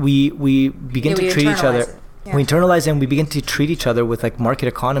 So we begin to treat each other... Yeah. We internalize and we begin to treat each other with like market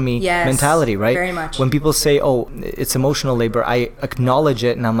economy mentality, right? Very much. When people say, oh, it's emotional labor, I acknowledge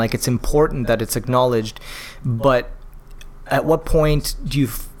it, and I'm like, it's important that it's acknowledged. But at what point do you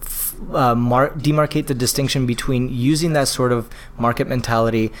demarcate the distinction between using that sort of market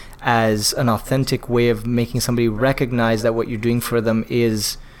mentality as an authentic way of making somebody recognize that what you're doing for them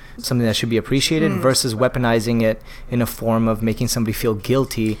is something that should be appreciated versus weaponizing it in a form of making somebody feel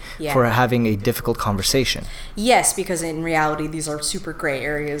guilty for having a difficult conversation? Yes, because in reality, these are super gray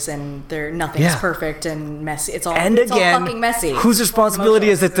areas, and nothing is perfect and messy. It's all all fucking messy. Whose responsibility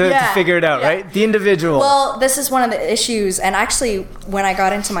is it to figure it out, right? The individual. Well, this is one of the issues, and actually, when I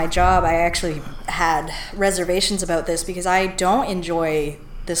got into my job, I actually had reservations about this because I don't enjoy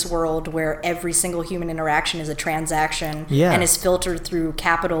this world where every single human interaction is a transaction and is filtered through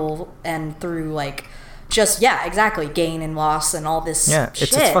capital and through like just gain and loss and all this shit.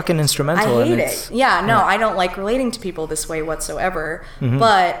 It's fucking instrumental. I hate it. I don't like relating to people this way whatsoever.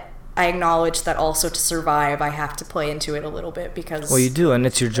 But I acknowledge that also to survive, I have to play into it a little bit because... Well, you do, and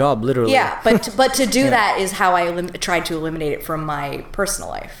it's your job, literally. Yeah, but to do that is how I tried to eliminate it from my personal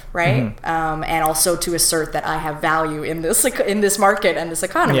life, right? And also to assert that I have value in this market and this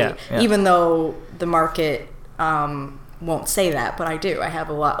economy, even though the market won't say that, but I do. I have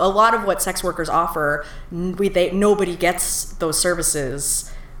a lot of what sex workers offer. Nobody gets those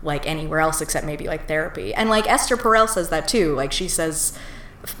services like anywhere else except maybe like therapy. And like Esther Perel says that too. Like she says,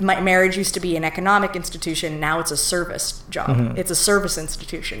 my marriage used to be an economic institution. Now it's a service job. It's a service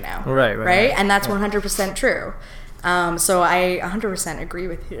institution now. Right. And that's 100% true. So I 100% agree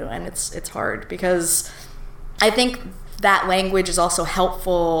with you. And it's hard because I think that language is also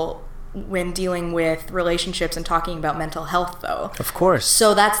helpful when dealing with relationships and talking about mental health, though. Of course.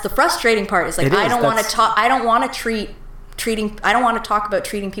 So that's the frustrating part. Is like I don't want to talk about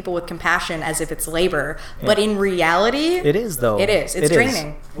treating people with compassion as if it's labor, but in reality, it is, though. It is. It's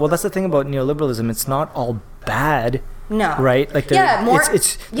draining. Well, that's the thing about neoliberalism. It's not all bad. No. Right? Like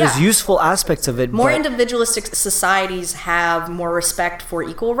there's useful aspects of it. More individualistic societies have more respect for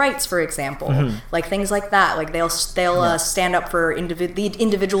equal rights, for example. Like things like that. Like they'll stand up for the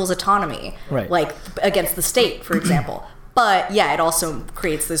individual's autonomy. Right. Like against the state, for example. But yeah, it also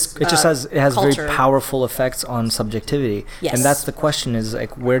creates this it has culture. Very powerful effects on subjectivity. Yes. And that's the question, is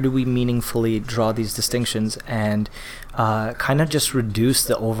like, where do we meaningfully draw these distinctions and kind of just reduce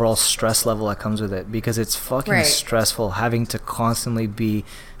the overall stress level that comes with it? Because it's fucking stressful having to constantly be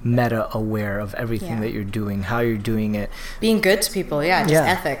meta aware of everything that you're doing, how you're doing it. Being good to people,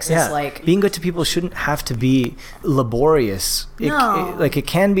 ethics is like... Being good to people shouldn't have to be laborious. It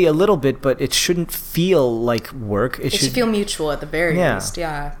can be a little bit, but it shouldn't feel like work. It should feel mutual at the very least,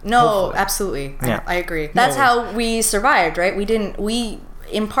 No, hopefully. Absolutely. Yeah. I agree. That's how we survived, right?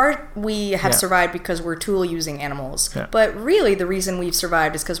 In part, we have survived because we're tool-using animals. Yeah. But really, the reason we've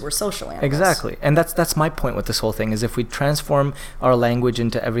survived is because we're social animals. Exactly. And that's my point with this whole thing, is if we transform our language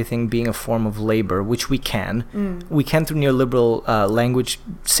into everything being a form of labor, which we can through neoliberal language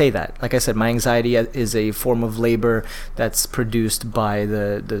say that. Like I said, my anxiety is a form of labor that's produced by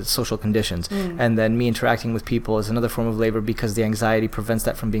the social conditions. And then me interacting with people is another form of labor because the anxiety prevents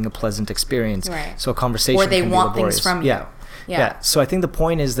that from being a pleasant experience. Right. So a conversation can be laborious. Or they want things from you. Yeah. So I think the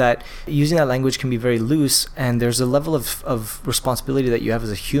point is that using that language can be very loose, and there's a level of responsibility that you have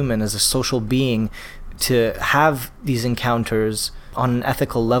as a human, as a social being, to have these encounters on an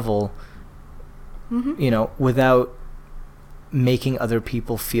ethical level, without making other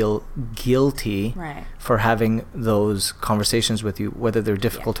people feel guilty for having those conversations with you, whether they're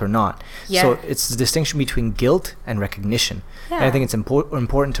difficult or not. So it's the distinction between guilt and recognition. And I think it's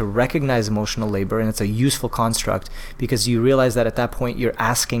important to recognize emotional labor, and it's a useful construct because you realize that at that point you're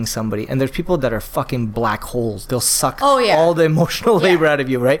asking somebody, and there's people that are fucking black holes. They'll suck all the emotional labor out of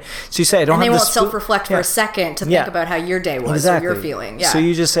you, right? So you say, I don't have the spoon. And they won't self-reflect for a second to think about how your day was or your feeling. So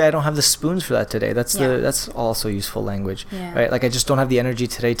you just say, I don't have the spoons for that today. That's also useful language. Right? Like, I just don't have the energy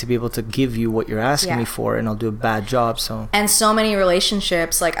today to be able to give you what you're asking me for, and I'll do a bad job. And so many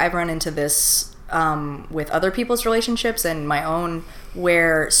relationships, like I've run into this with other people's relationships and my own,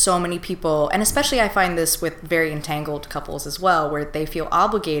 where so many people, and especially I find this with very entangled couples as well, where they feel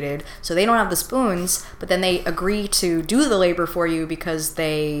obligated, so they don't have the spoons, but then they agree to do the labor for you because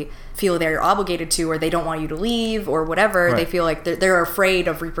they feel they're obligated to, or they don't want you to leave, or whatever. They feel like they're afraid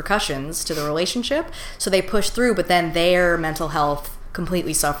of repercussions to the relationship, so they push through, but then their mental health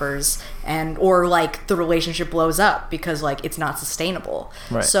completely suffers, or like the relationship blows up because like it's not sustainable.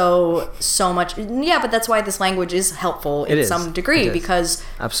 So much, but that's why this language is helpful in some degree, because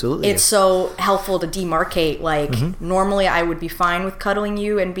it's so helpful to demarcate, like normally I would be fine with cuddling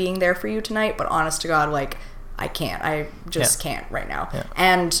you and being there for you tonight, but honest to God, like I just can't right now.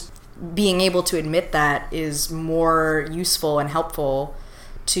 And being able to admit that is more useful and helpful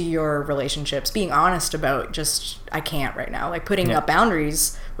to your relationships. Being honest about just, I can't right now. Like putting up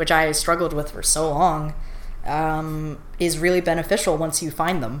boundaries, which I struggled with for so long, is really beneficial once you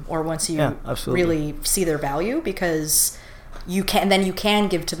find them, or once you really see their value, because you can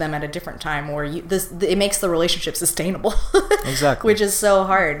give to them at a different time, or it makes the relationship sustainable. Exactly. Which is so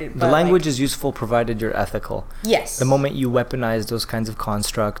hard. The language is useful provided you're ethical. Yes. The moment you weaponize those kinds of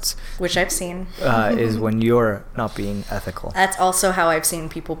constructs, which I've seen, is when you're not being ethical. That's also how I've seen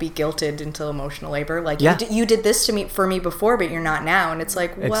people be guilted into emotional labor. Like you did this for me before, but you're not now, and it's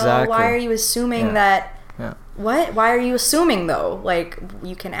like, well, why are you assuming that? What? Why are you assuming though? Like,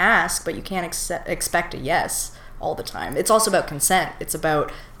 you can ask, but you can't expect a yes all the time. It's also about consent. It's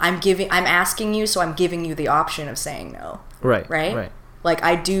about I'm asking you, so I'm giving you the option of saying no. Right. Like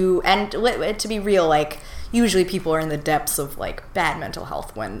I do, and to be real, like usually people are in the depths of like bad mental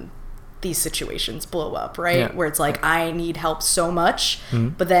health when these situations blow up, right? Yeah. Where it's like, I need help so much,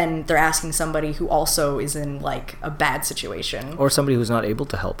 but then they're asking somebody who also is in like a bad situation. Or somebody who's not able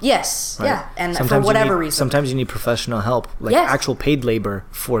to help. Yes, Right? yeah, and Sometimes for whatever you need, reason. Sometimes you need professional help, like Yes. actual paid labor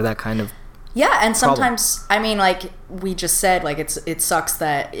for that kind of. Yeah, and sometimes, I mean, like we just said, like it sucks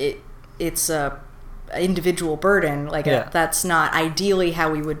that it's a individual burden. Like Yeah. that's not ideally how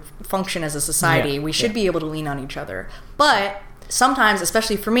we would function as a society. Yeah, We should yeah. be able to lean on each other. But sometimes,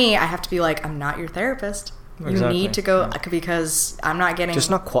 especially for me, I have to be like, I'm not your therapist. You Exactly, need to go because I'm not getting Just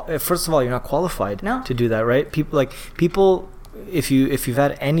not first of all, you're not qualified No. to do that, right? People if you've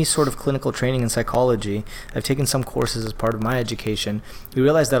had any sort of clinical training in psychology, I've taken some courses as part of my education, you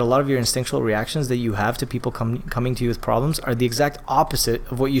realize that a lot of your instinctual reactions that you have to people coming to you with problems are the exact opposite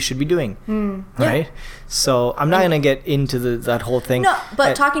of what you should be doing, right? So I'm not going to get into that whole thing. No,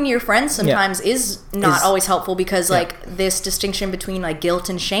 but talking to your friends sometimes is not Is- always helpful because Yeah. like this distinction between like guilt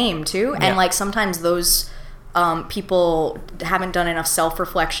and shame too, Yeah. and like sometimes those people haven't done enough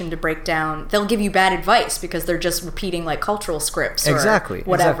self-reflection to break down. They'll give you bad advice because they're just repeating like cultural scripts or Exactly.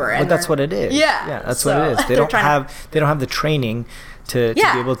 whatever. But And that's they're- what it is. Yeah, that's so what it is. They they're don't trying to- have the training to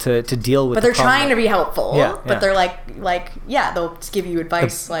Yeah. be able to deal with. But the they're problem trying to be helpful. Yeah, yeah. But they're like yeah, they'll just give you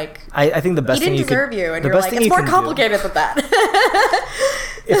advice like I think the best he thing didn't you deserve could, you, and the you're best like thing it's you more can do- complicated than that.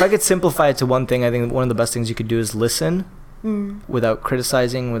 If I could simplify it to one thing, I think one of the best things you could do is listen without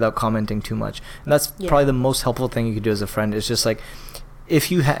criticizing, without commenting too much. And that's Yeah. probably the most helpful thing you could do as a friend. It's just like,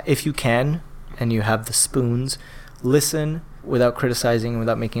 if you can, and you have the spoons, listen without criticizing,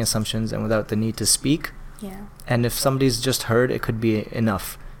 without making assumptions, and without the need to speak. Yeah. And if somebody's just heard, it could be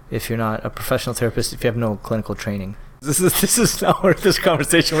enough. If you're not a professional therapist, if you have no clinical training. This is not where this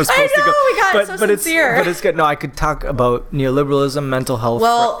conversation was supposed to go. we got so sincere. But it's good. No, I could talk about neoliberalism, mental health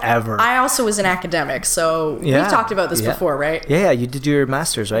Well, forever. I also was an academic, so Yeah, we've talked about this yeah. before, right? Yeah, you did your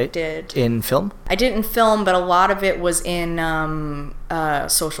master's, right? Did. In film? I did in film, but a lot of it was in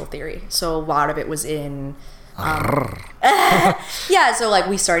social theory. So a lot of it was in yeah, so like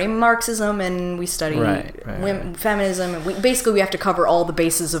we study Marxism and we study feminism, and we have to cover all the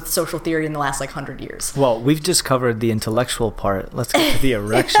bases of social theory in the last like 100 years. Well, we've just covered the intellectual part. Let's get to the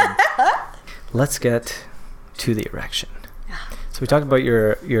erection. Let's get to the erection. So we talked about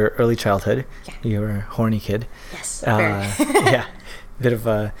your early childhood. Yeah. You were a horny kid. Yes, very. Yeah, bit of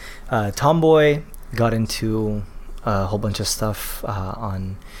a tomboy. Got into a whole bunch of stuff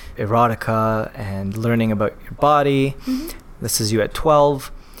on erotica and learning about your body. This is you at 12.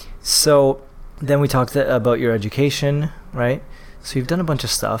 So then we talked about your education, right? So you've done a bunch of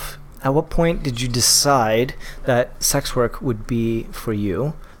stuff. At what point did you decide that sex work would be for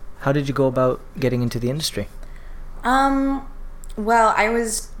you? How did you go about getting into the industry? Well, I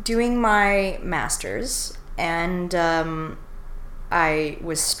was doing my master's, and I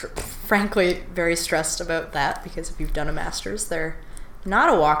was frankly very stressed about that because if you've done a master's, they're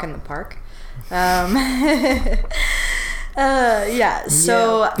not a walk in the park.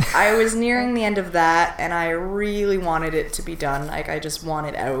 So I was nearing the end of that, and I really wanted it to be done. Like, I just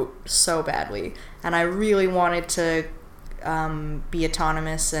wanted out so badly, and I really wanted to be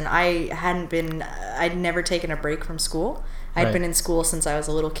autonomous. And I'd never taken a break from school. I'd been in school since I was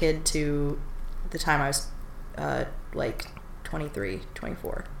a little kid to the time I was like 23,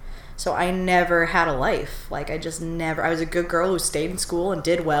 24. So I never had a life. Like, I was a good girl who stayed in school and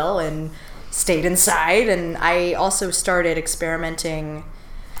did well and stayed inside. And I also started experimenting.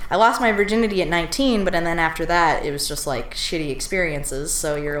 I lost my virginity at 19, but and then after that, it was just like shitty experiences.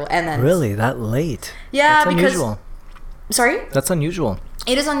 So Really, that late? Yeah, That's because unusual. Sorry? That's unusual.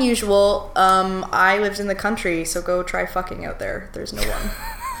 It is unusual. I lived in the country, so go try fucking out there. There's no one.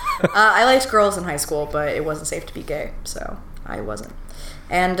 I liked girls in high school, but it wasn't safe to be gay, so I wasn't.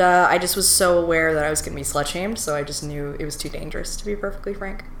 And I just was so aware that I was going to be slut-shamed, so I just knew it was too dangerous, to be perfectly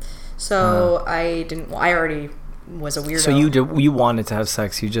frank. So I already was a weirdo. So you wanted to have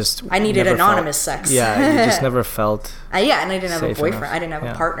sex, you just I needed never anonymous felt, sex. Yeah, you just never felt Yeah, and I didn't have a safe boyfriend. enough. I didn't have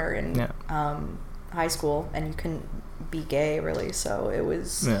Yeah. a partner in Yeah. high school, and you couldn't be gay, really, so it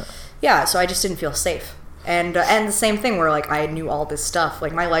was... Yeah. So I just didn't feel safe. And the same thing where, like, I knew all this stuff.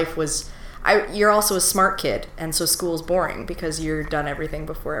 Like, my life was... You're also a smart kid, and so school's boring because you're done everything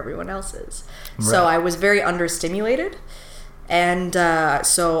before everyone else is. Right. So I was very understimulated, and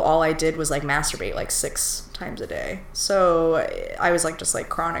so all I did was, like, masturbate, like, 6 times a day. So I was, like, just, like,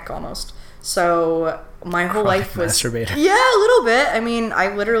 chronic almost. So my whole life was... masturbator. Yeah, a little bit. I mean,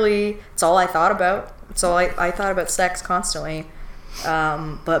 I literally... It's all I thought about. So I thought about sex constantly.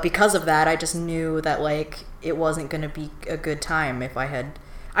 But because of that, I just knew that, like, it wasn't going to be a good time if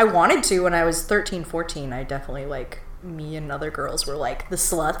I wanted to when I was 13, 14. I definitely, like, me and other girls were like the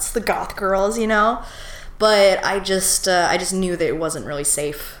sluts, the goth girls, you know. But I just knew that it wasn't really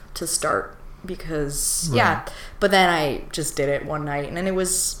safe to start because But then I just did it one night, and it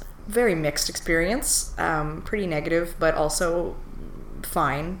was very mixed experience, pretty negative, but also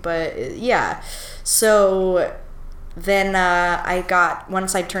fine. But yeah, so then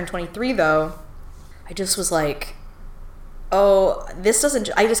once I turned 23 though, I just was like, oh, this doesn't,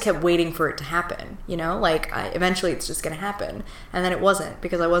 I just kept waiting for it to happen, you know, like eventually it's just gonna happen. And then it wasn't,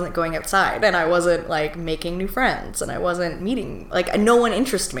 because I wasn't going outside, and I wasn't like making new friends, and I wasn't meeting, like no one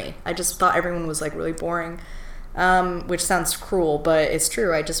interested me. I just thought everyone was like really boring, which sounds cruel, but it's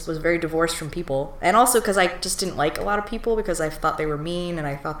true. I just was very divorced from people, and also because I just didn't like a lot of people, because I thought they were mean, and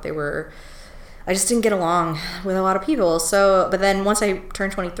I just didn't get along with a lot of people. So, but then once I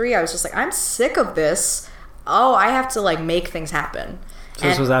turned 23, I was just like, I'm sick of this. Oh, I have to like make things happen. So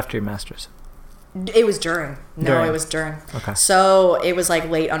this was after your master's? It was during. No, it was during. Okay. So it was like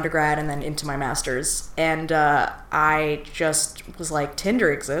late undergrad and then into my master's. And I just was like,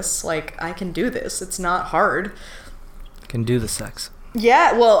 Tinder exists. Like, I can do this. It's not hard. Can do the sex.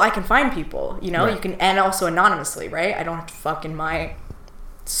 Yeah, well, I can find people, you know? Right. You can, and also anonymously, right? I don't have to fuck in my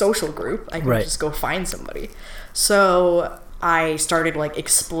social group. I can just go find somebody. So I started like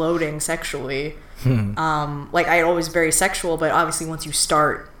exploding sexually. Like I always very sexual, but obviously once you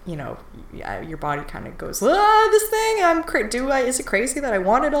start, you know, your body kind of goes, this thing, is it crazy that I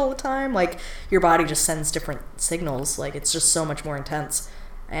want it all the time? Like your body just sends different signals. Like it's just so much more intense.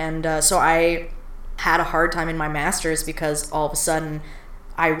 And so I had a hard time in my master's because all of a sudden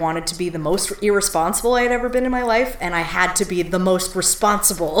I wanted to be the most irresponsible I had ever been in my life, and I had to be the most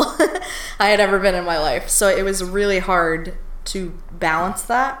responsible I had ever been in my life. So it was really hard to balance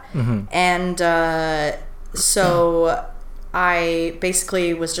that. And so I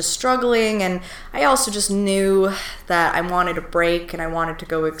basically was just struggling, and I also just knew that I wanted a break and I wanted to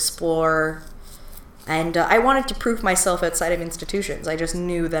go explore, and I wanted to prove myself outside of institutions. I just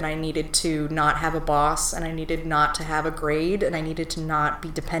knew that I needed to not have a boss, and I needed not to have a grade, and I needed to not be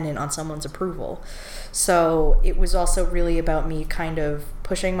dependent on someone's approval. So it was also really about me kind of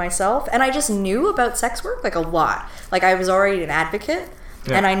pushing myself, and I just knew about sex work like a lot. Like I was already an advocate,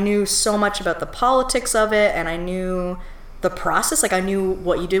 and I knew so much about the politics of it, and I knew the process. Like I knew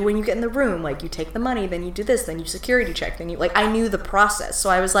what you do when you get in the room. Like you take the money, then you do this, then you security check, then you, like, I knew the process. So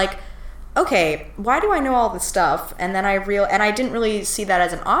I was like, okay, why do I know all this stuff? And then I didn't really see that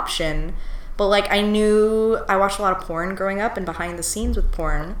as an option, but like I watched a lot of porn growing up and behind the scenes with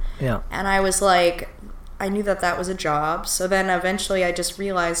porn. Yeah. And I was like, I knew that was a job. So then eventually I just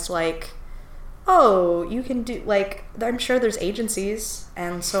realized like, oh, you can do, like, I'm sure there's agencies.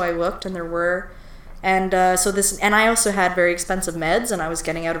 And so I looked, and there were, and and I also had very expensive meds, and I was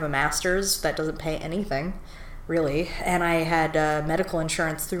getting out of a master's that doesn't pay anything, really. And I had medical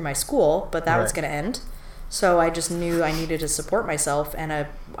insurance through my school, but that was going to end. So I just knew I needed to support myself, and a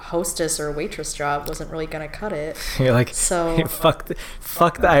hostess or a waitress job wasn't really going to cut it. You're like, so hey, fuck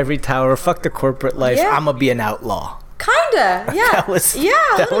the ivory tower, fuck the corporate life. Yeah. I'm gonna be an outlaw. Kinda, yeah. That was you.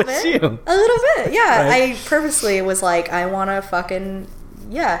 A little bit, yeah. Right? I purposely was like, I want to fucking,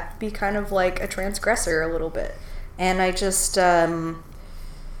 be kind of like a transgressor a little bit. And I just, and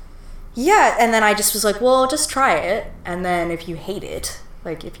then I just was like, well, just try it. And then if you hate it,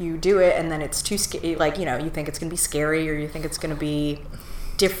 like if you do it and then it's too scary, like, you know, you think it's going to be scary, or you think it's going to be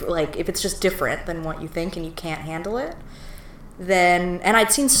different, like if it's just different than what you think and you can't handle it, then, and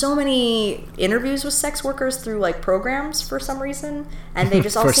I'd seen so many interviews with sex workers through like programs for some reason, and they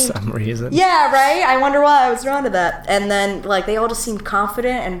just all seemed, some reason. Yeah, right? I wonder why I was drawn to that. And then like they all just seemed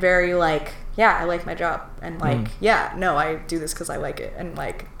confident and very like, yeah, I like my job, and like, I do this because I like it, and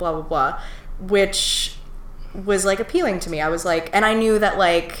like blah blah blah, which was like appealing to me. I was like, and I knew that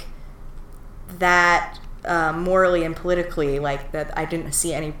like that morally and politically, like that I didn't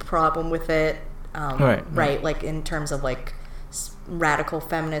see any problem with it, right? Like in terms of like radical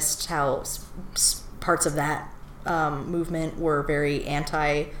feminist, how parts of that movement were very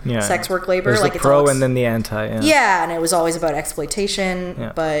anti-sex work labor. There's like the pro and then the anti. And it was always about exploitation.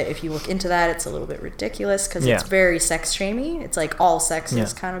 Yeah. But if you look into that, it's a little bit ridiculous because it's very sex shamey. It's like all sex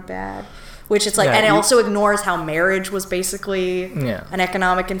is kind of bad. Which it's like, and it also ignores how marriage was basically an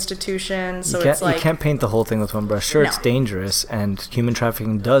economic institution. So it's like, you can't paint the whole thing with one brush. Sure, it's dangerous, and human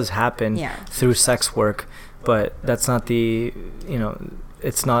trafficking does happen through sex work, but that's not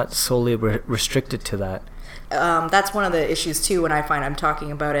it's not solely restricted to that. That's one of the issues too. When I find I'm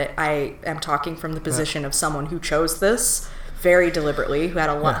talking about it, I am talking from the position of someone who chose this very deliberately, who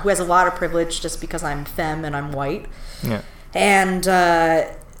has a lot of privilege just because I'm femme and I'm white. Yeah. And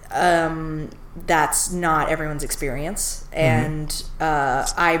that's not everyone's experience, and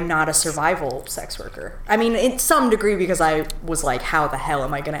I'm not a survival sex worker. I mean, in some degree, because I was like, how the hell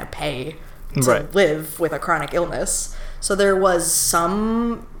am I going to pay to live with a chronic illness? So there was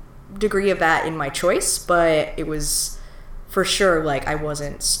some degree of that in my choice, but it was for sure like I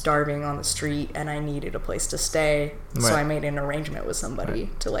wasn't starving on the street and I needed a place to stay. So I made an arrangement with somebody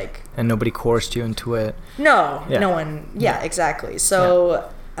to like... And nobody coerced you into it? No, no one... Yeah, exactly. So...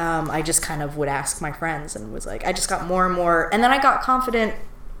 I just kind of would ask my friends and was like, I just got more and more, and then I got confident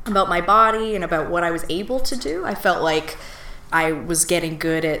about my body and about what I was able to do. I felt like I was getting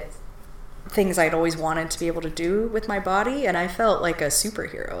good at things I'd always wanted to be able to do with my body, and I felt like a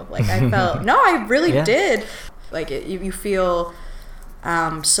superhero. Like I felt, no, I really did. Like you feel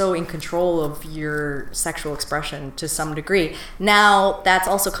so in control of your sexual expression to some degree. Now that's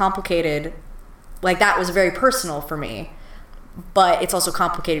also complicated. Like that was very personal for me. But it's also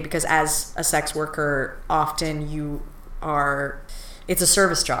complicated because as a sex worker, often it's a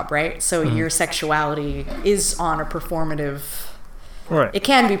service job, right? So your sexuality is on a performative, it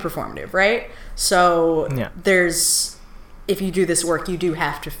can be performative, right? So if you do this work, you do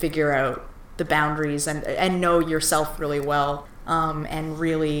have to figure out the boundaries and know yourself really well, and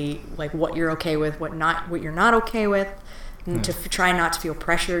really like what you're okay with, what you're not okay with. And to try not to feel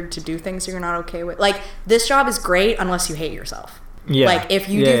pressured to do things you're not okay with. Like, this job is great unless you hate yourself. Yeah. Like, if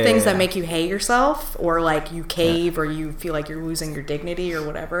you do things that make you hate yourself, or, like, you cave, or you feel like you're losing your dignity or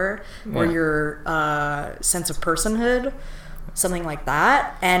whatever, or your sense of personhood, something like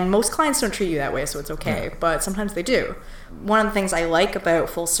that. And most clients don't treat you that way, so it's okay. But sometimes they do. One of the things I like about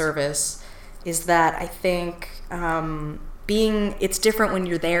full service is that I think it's different when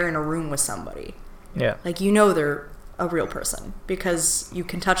you're there in a room with somebody. Yeah. Like, you know they're a real person because you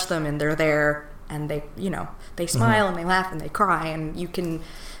can touch them and they're there and they smile and they laugh and they cry, and you can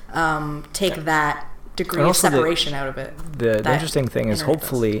take that degree of separation out of it. The interesting thing is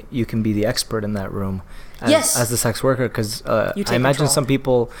hopefully you can be the expert in that room as the sex worker, because I imagine some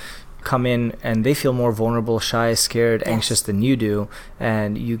people come in and they feel more vulnerable, shy, scared, anxious than you do,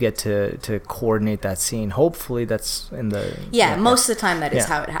 and you get to coordinate that scene. Hopefully that's in the... most of the time that is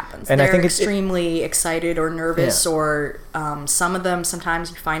how it happens. And they're extremely excited or nervous, or some of them,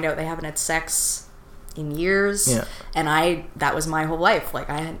 sometimes you find out they haven't had sex in years, and that was my whole life. Like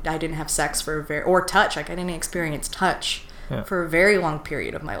I didn't have sex or touch. Like I didn't experience touch for a very long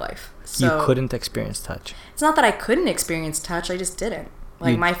period of my life. So you couldn't experience touch. It's not that I couldn't experience touch, I just didn't.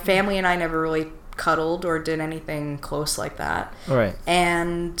 Like, my family and I never really cuddled or did anything close like that. Right.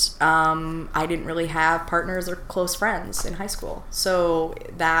 And I didn't really have partners or close friends in high school. So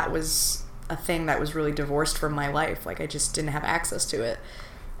that was a thing that was really divorced from my life. Like, I just didn't have access to it.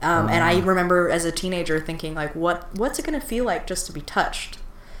 And I remember as a teenager thinking, like, what's it going to feel like just to be touched?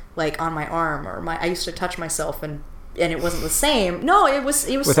 Like, on my arm, or I used to touch myself and it wasn't the same. No, it was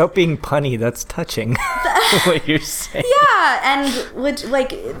without being punny. That's touching. What you're saying. Yeah, and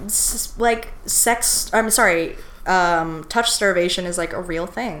like sex. I'm sorry. Touch starvation is like a real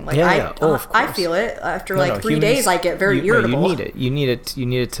thing. Like I feel it after 3 days. I get very irritable. No, you need it. You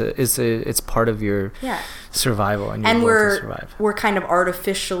need it to. It's part of your survival, and we're kind of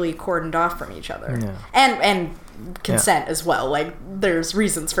artificially cordoned off from each other, and consent as well. Like there's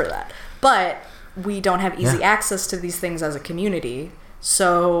reasons for that, but we don't have easy access to these things as a community.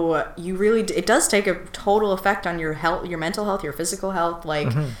 So it does take a total effect on your health, your mental health, your physical health.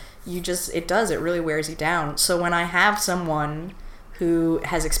 Like it really wears you down. So when I have someone who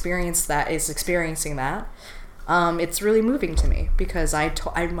has experiencing that, it's really moving to me, because I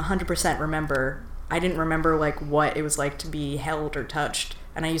 100% remember, I didn't remember like what it was like to be held or touched.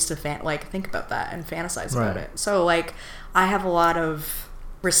 And I used to think about that and fantasize about it. So like I have a lot of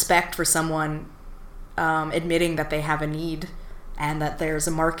respect for someone admitting that they have a need and that there's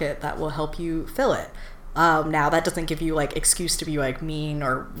a market that will help you fill it. Now that doesn't give you like excuse to be like mean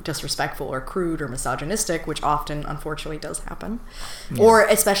or disrespectful or crude or misogynistic, which often unfortunately does happen, or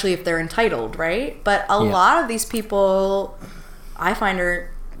especially if they're entitled, right? But a lot of these people I find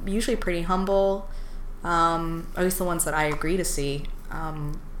are usually pretty humble, at least the ones that I agree to see,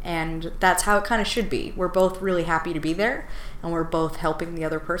 and that's how it kind of should be. We're both really happy to be there, and we're both helping the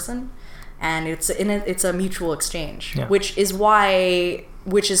other person, and it's a mutual exchange, which is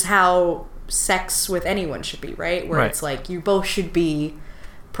how sex with anyone should be, right? Where it's like you both should be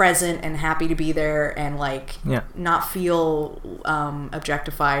present and happy to be there, and like not feel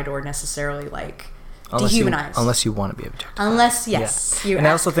objectified or necessarily like dehumanized. Unless you want to be objectified. Unless and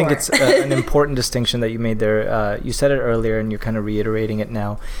I also think it's an important distinction that you made there. You said it earlier, and you're kind of reiterating it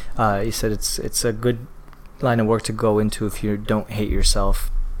now. You said it's a good line of work to go into if you don't hate yourself.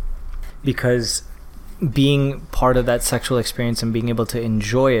 because being part of that sexual experience and being able to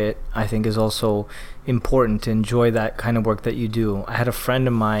enjoy it, I think, is also important, to enjoy that kind of work that you do. I had a friend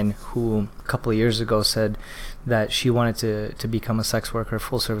of mine who a couple of years ago said that she wanted to become a sex worker,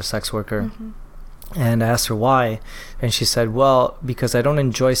 full service sex worker. And I asked her why, and she said, well, because I don't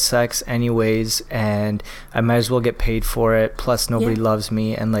enjoy sex anyways, and I might as well get paid for it, plus nobody loves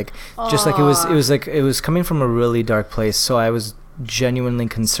me. And like, just like it was coming from a really dark place, so I was genuinely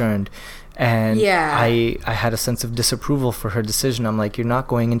concerned. And I had a sense of disapproval for her decision. I'm like, you're not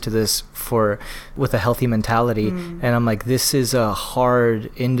going into this with a healthy mentality. And I'm like, this is a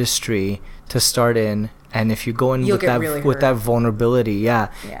hard industry to start in, and if you go in with that vulnerability,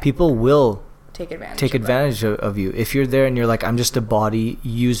 people will take advantage of you. If you're there and you're like, I'm just a body,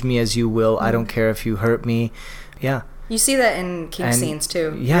 use me as you will, I don't care if you hurt me. You see that in kink scenes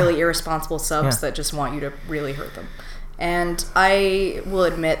too. Really irresponsible subs that just want you to really hurt them. And I will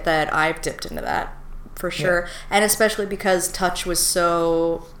admit that I've dipped into that for sure. And especially because touch was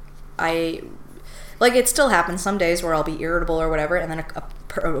so... it still happens some days where I'll be irritable or whatever, and then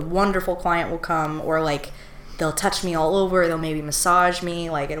a wonderful client will come, or like they'll touch me all over, they'll maybe massage me,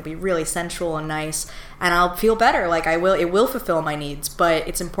 like it'll be really sensual and nice, and I'll feel better. Like it will fulfill my needs, but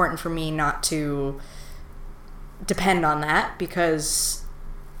it's important for me not to depend on that, because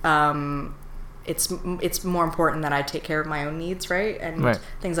it's more important that I take care of my own needs, right? And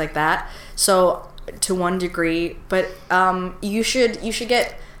things like that. So to one degree, but you should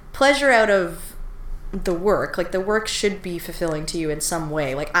get pleasure out of the work. Like the work should be fulfilling to you in some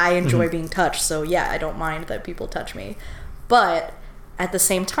way. Like I enjoy being touched, so I don't mind that people touch me. But at the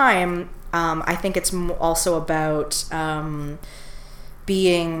same time, I think it's also about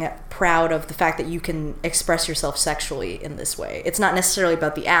being proud of the fact that you can express yourself sexually in this way. It's not necessarily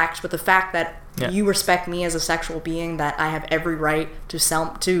about the act, but the fact that you respect me as a sexual being, that I have every right to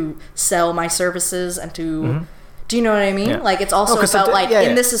sell my services and to do you know what I mean? Like it's also about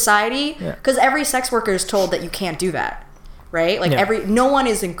in this society, because every sex worker is told that you can't do that, right? Like no one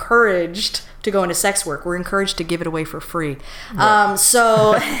is encouraged to go into sex work. We're encouraged to give it away for free.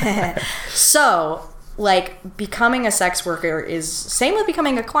 So like becoming a sex worker is same with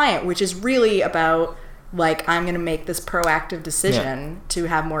becoming a client, which is really about like, I'm going to make this proactive decision to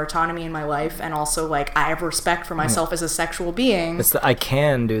have more autonomy in my life, and also like I have respect for myself as a sexual being. It's I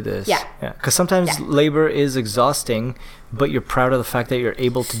can do this. Because sometimes labor is exhausting, but you're proud of the fact that you're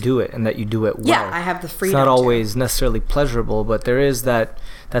able to do it and that you do it well. I have the freedom. It's not always necessarily pleasurable, but there is that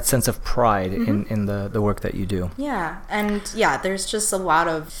sense of pride in the work that you do. And there's just a lot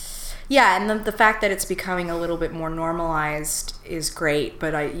of... and the fact that it's becoming a little bit more normalized is great,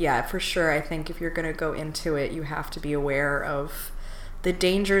 but for sure, I think if you're going to go into it, you have to be aware of the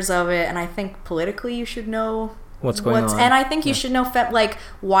dangers of it, and I think politically you should know what's going on. And I think you should know, like,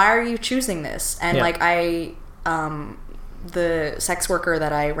 why are you choosing this? And like the sex worker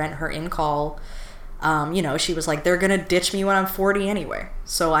that I rent her in-call, she was like, they're going to ditch me when I'm 40 anyway,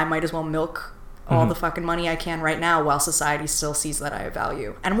 so I might as well milk all the fucking money I can right now while society still sees that I have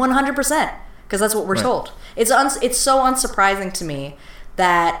value. And 100%, because that's what we're told. It's so unsurprising to me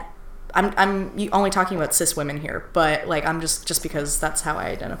that I'm only talking about cis women here, but like I'm just because that's how I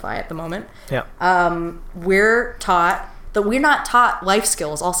identify at the moment. We're taught that we're not taught life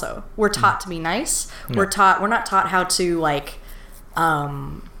skills. Also, we're taught to be nice. We're not taught how to like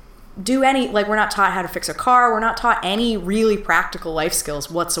do any, like, we're not taught how to fix a car. We're not taught any really practical life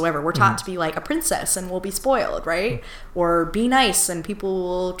skills whatsoever. We're taught to be like a princess and we'll be spoiled, right? Or be nice and people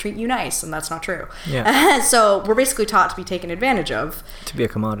will treat you nice, and that's not true. So we're basically taught to be taken advantage of, to be a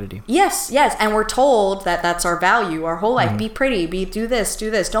commodity. Yes, and we're told that that's our value our whole life. Be pretty, do this,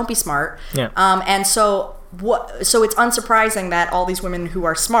 don't be smart. And so it's unsurprising that all these women who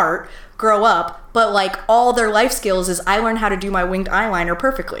are smart grow up, but like all their life skills is I learned how to do my winged eyeliner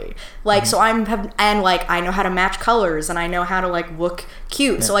perfectly. Like so I know how to match colors and I know how to like look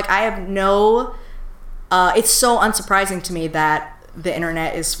cute. So like I have no it's so unsurprising to me that the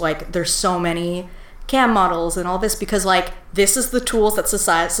internet is like there's so many cam models and all this, because like this is the tools that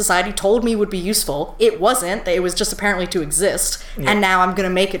society told me would be useful. It wasn't. It was just apparently to exist, and now I'm gonna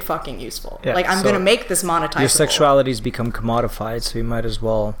make it fucking useful. Like I'm gonna make this monetizable. Your sexuality's become commodified, so you might as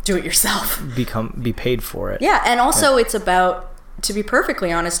well do it yourself. Be paid for it. And also it's about, to be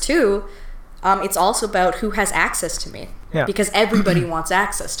perfectly honest too, it's also about who has access to me. Because everybody wants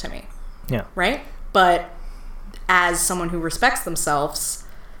access to me. Right? But as someone who respects themselves,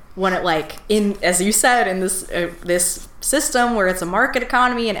 when it like as you said, in this system where it's a market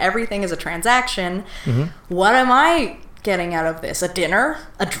economy and everything is a transaction, what am I getting out of this? A dinner?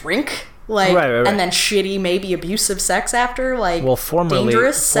 A drink? like, Right. and then shitty, maybe abusive sex after, like, Well, formerly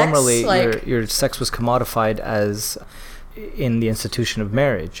like, your sex was commodified as in the institution of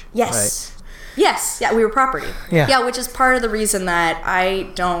marriage. yes. Yes, yeah, we were property. Yeah. Which is part of the reason that I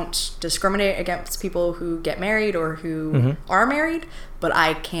don't discriminate against people who get married or who are married, but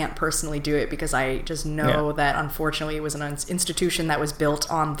I can't personally do it because I just know that unfortunately it was an institution that was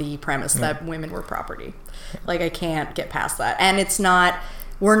built on the premise that women were property. Like, I can't get past that. And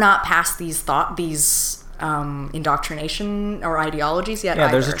we're not past these indoctrination or ideologies yet. Yeah,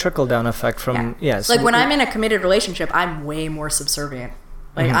 either. there's a trickle down effect from Like, when I'm in a committed relationship, I'm way more subservient.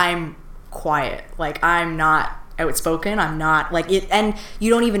 Like, I'm quiet. Like, I'm not outspoken. I'm not like it, and you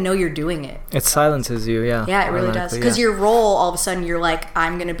don't even know you're doing it. It silences you. Yeah, It really does, because your role, all of a sudden, you're like,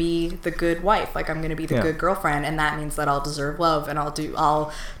 I'm gonna be the good wife, like, I'm gonna be the good girlfriend, and that means that I'll deserve love, and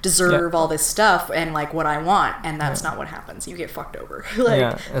I'll deserve all this stuff and like what I want, and that's not what happens. You get fucked over.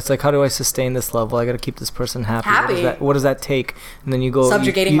 Like, it's like, how do I sustain this love? Well, I got to keep this person happy. Happy. What does that take? And then you go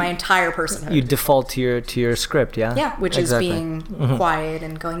subjugating my entire personhood. You default to your script. Which is being quiet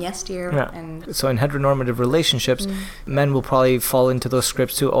and going, yes dear. And so in heteronormative relationships, men will probably fall into those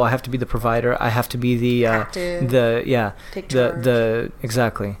scripts too. Oh, I have to be the provider. I have to be the active, take charge.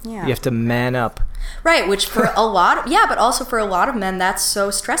 Exactly. You have to man up. Right, which for a lot but also for a lot of men, that's so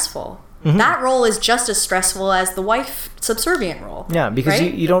stressful. That role is just as stressful as the wife subservient role. Yeah, because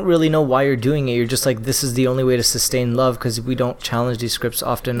right? you don't really know why you're doing it. You're just like, this is the only way to sustain love, because we don't challenge these scripts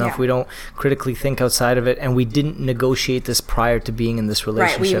often enough. We don't critically think outside of it, and we didn't negotiate this prior to being in this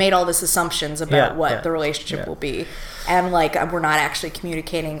relationship. Right, we made all these assumptions about what the relationship will be. And like, we're not actually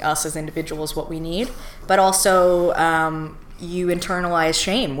communicating us as individuals what we need. But also, you internalize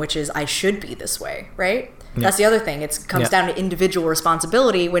shame, which is, I should be this way, right? That's the other thing. It comes down to individual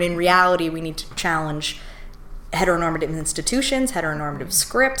responsibility, when in reality we need to challenge heteronormative institutions, heteronormative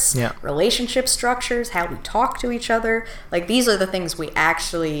scripts, relationship structures, how we talk to each other. Like, these are the things we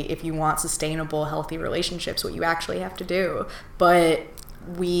actually, if you want sustainable, healthy relationships, what you actually have to do. But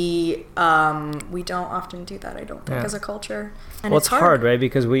we don't often do that, I don't think, as a culture. And it's hard, right?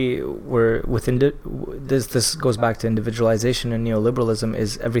 Because we're within this goes back to individualization and neoliberalism.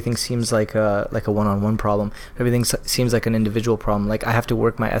 Is everything seems like a one-on-one problem. Everything seems like an individual problem. Like, I have to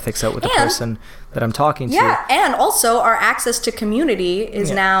work my ethics out with the person that I'm talking to. Yeah, and also our access to community is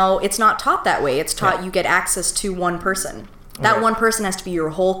now, it's not taught that way. It's taught you get access to one person. That one person has to be your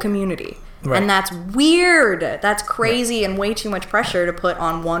whole community. Right. And that's weird. That's crazy and way too much pressure to put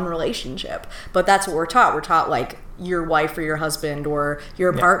on one relationship. But that's what we're taught. We're taught, like, your wife or your husband or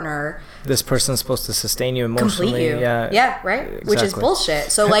your partner. This person's supposed to sustain you emotionally. Complete you. Yeah, right? Exactly. Which is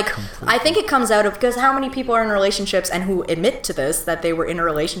bullshit. So, like, I think it comes out of, because how many people are in relationships and who admit to this, that they were in a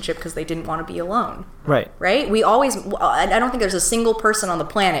relationship because they didn't want to be alone. Right. Right? We always, I don't think there's a single person on the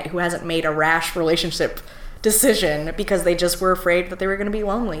planet who hasn't made a rash relationship decision because they just were afraid that they were going to be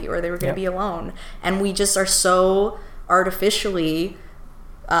lonely or they were going to be alone. And we just are so artificially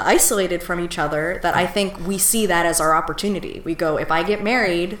isolated from each other that I think we see that as our opportunity. We go, if I get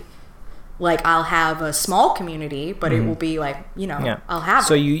married, like, I'll have a small community, but it will be like, I'll have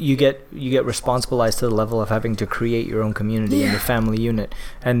so you get responsibilized to the level of having to create your own community in the family unit,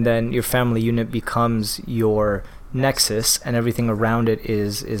 and then your family unit becomes your nexus, and everything around it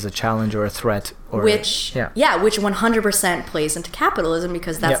is a challenge or a threat, or which 100% plays into capitalism,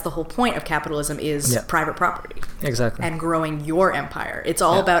 because that's the whole point of capitalism is private property. Exactly. And growing your empire. It's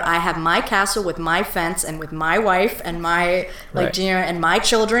all about, I have my castle with my fence and with my wife and my and my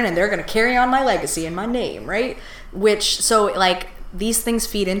children, and they're going to carry on my legacy and my name, right? These things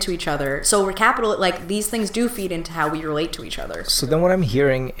feed into each other. So these things do feed into how we relate to each other. So then what I'm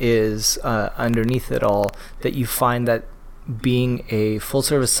hearing is, underneath it all, that you find that being a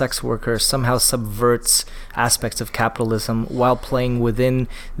full-service sex worker somehow subverts aspects of capitalism while playing within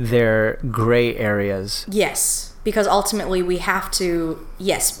their gray areas. Yes, because ultimately we have to,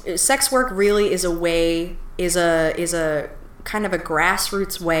 sex work really is a kind of a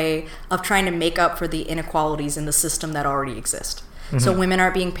grassroots way of trying to make up for the inequalities in the system that already exist. So women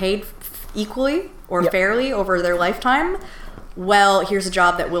aren't being paid equally or fairly over their lifetime. Well, here's a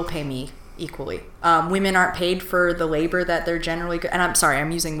job that will pay me equally. Women aren't paid for the labor that they're generally good. And I'm sorry,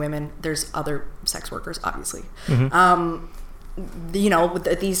 I'm using women. There's other sex workers, obviously.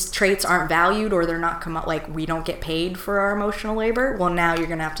 These traits aren't valued, or they're not we don't get paid for our emotional labor. Well, now you're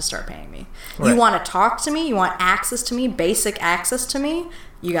going to have to start paying me. Right. You want to talk to me, you want access to me, basic access to me,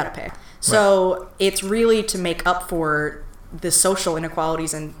 you got to pay. So it's really to make up for the social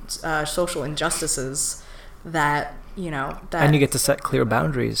inequalities and social injustices that and you get to set clear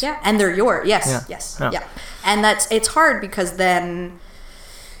boundaries. And they're yours. Yes. And it's hard because then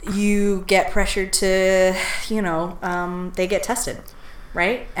you get pressured to, they get tested,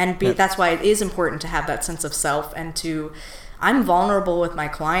 right? And that's why it is important to have that sense of self and I'm vulnerable with my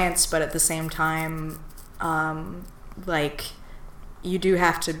clients, but at the same time, you do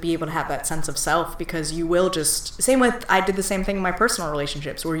have to be able to have that sense of self, because you will I did the same thing in my personal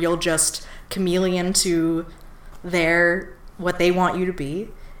relationships, where you'll just chameleon to what they want you to be,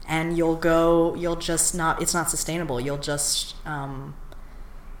 and it's not sustainable. You'll just,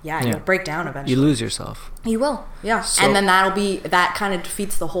 you'll break down eventually. You lose yourself. You will, yeah. And then that kind of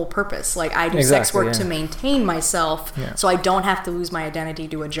defeats the whole purpose. Like, I do sex work to maintain myself, so I don't have to lose my identity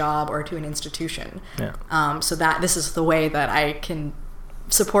to a job or to an institution. Yeah. So that this is the way that I can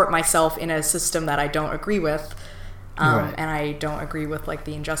support myself in a system that I don't agree with, and I don't agree with like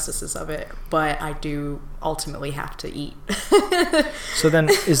the injustices of it, but I do ultimately have to eat. So then,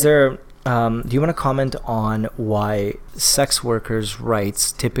 is there? Do you want to comment on why sex workers'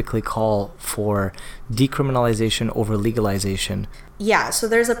 rights typically call for decriminalization over legalization? Yeah, so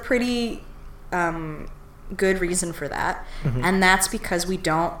there's a pretty good reason for that. And that's because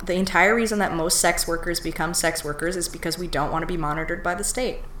the entire reason that most sex workers become sex workers is because we don't want to be monitored by the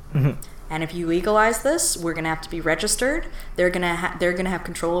state. And if you legalize this, we're going to have to be registered. They're going to have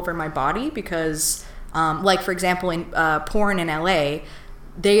control over my body because, like, for example, in porn in LA,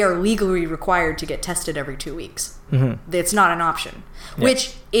 they are legally required to get tested every 2 weeks. It's not an option,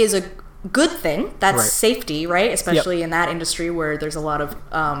 which is a good thing. That's safety, right? Especially in that industry where there's a lot of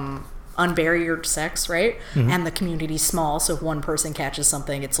unbarriered sex, right? And the community's small, so if one person catches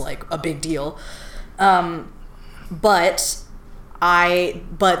something, it's like a big deal. But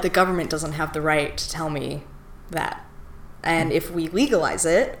the government doesn't have the right to tell me that. And if we legalize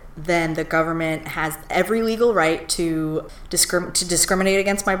it, then the government has every legal right to discriminate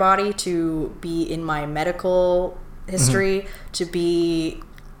against my body, to be in my medical history, to be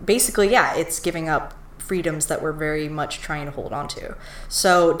basically, it's giving up freedoms that we're very much trying to hold on to.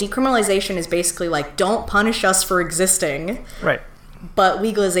 So decriminalization is basically like, don't punish us for existing. Right. But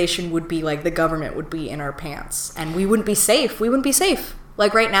legalization would be like the government would be in our pants and we wouldn't be safe.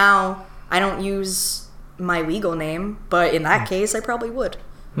 Like right now, I don't use my legal name, but in that case, I probably would.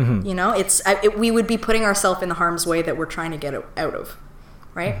 We would be putting ourselves in the harm's way that we're trying to get out of,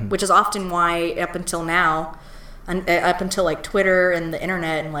 right? Which is often why up until now, and up until like Twitter and the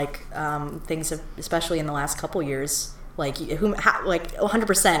internet and like things have, especially in the last couple years, like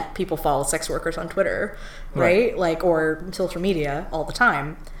 100% people follow sex workers on Twitter, right? Like, or social media all the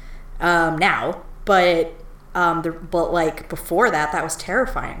time now, but like before that was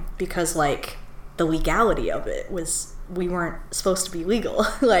terrifying because like the legality of it was, we weren't supposed to be legal.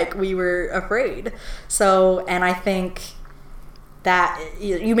 Like we were afraid. So, and I think that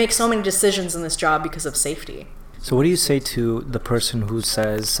you make so many decisions in this job because of safety. So what do you say to the person who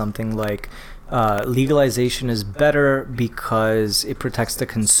says something like legalization is better because it protects the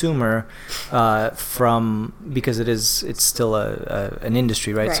consumer because it's still an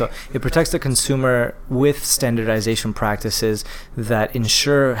industry, right? So it protects the consumer with standardization practices that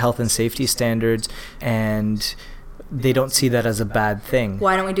ensure health and safety standards, and they don't see that as a bad thing.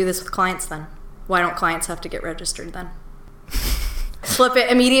 Why don't we do this with clients then? Why don't clients have to get registered then? Flip it,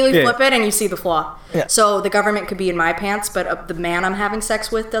 and you see the flaw. Yeah. So the government could be in my pants, but the man I'm having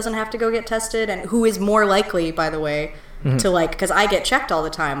sex with doesn't have to go get tested, and who is more likely, by the way, to like, because I get checked all the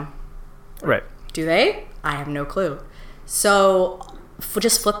time. Right. Do they? I have no clue. So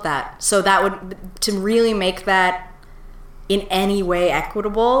just flip that. So that would, to really make that in any way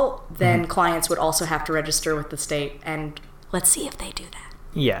equitable, then clients would also have to register with the state, and let's see if they do that.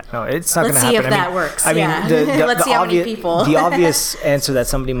 Yeah, no, it's not going to happen. Let's see if that works. I mean, let's see how many people. The obvious answer that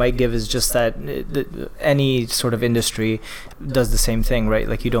somebody might give is just that any sort of industry does the same thing, right?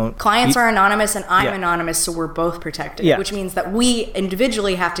 Like clients are anonymous and I'm anonymous, so we're both protected, which means that we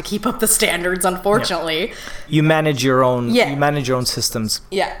individually have to keep up the standards, unfortunately. Yeah. You manage your own systems.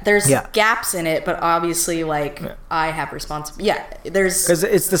 Yeah, there's gaps in it, but obviously I have responsibility. Yeah, there's... Because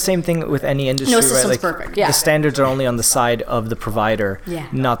it's the same thing with any industry, no right? system's perfect, yeah. The standards are only on the side of the provider. Yeah.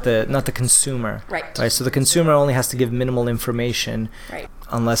 Not the consumer. Right. So the consumer only has to give minimal information. Right.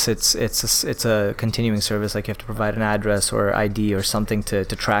 Unless it's a continuing service, like you have to provide an address or ID or something to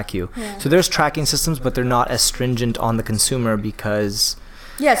track you. Yeah. So there's tracking systems, but they're not as stringent on the consumer because...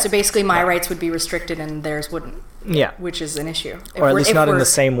 Yeah, so basically my rights would be restricted and theirs wouldn't. Yeah. Which is an issue. Or at least not in the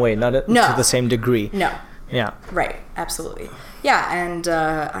same way, not to the same degree. No. Yeah. Right, absolutely. Yeah, and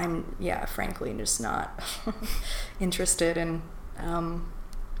I'm, frankly, just not interested in...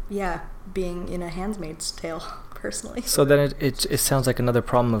 being in a Handmaid's Tale, personally. So then it sounds like another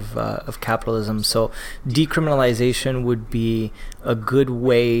problem of capitalism. So decriminalization would be a good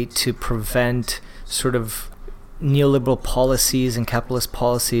way to prevent sort of neoliberal policies and capitalist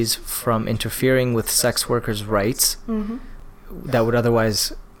policies from interfering with sex workers' rights that would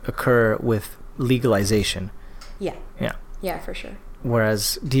otherwise occur with legalization. Yeah. Yeah. Yeah, for sure.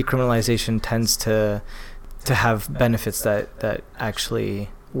 Whereas decriminalization tends to have benefits that actually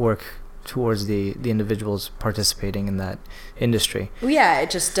work towards the individuals participating in that industry. Well, yeah, it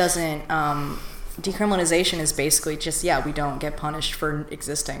just doesn't. Decriminalization is basically just, we don't get punished for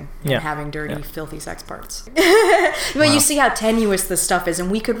existing and having dirty, filthy sex parts. But you see how tenuous this stuff is,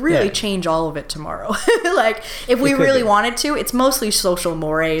 and we could really change all of it tomorrow. Like, if we really wanted to, it's mostly social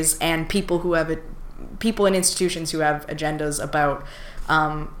mores and people in institutions who have agendas about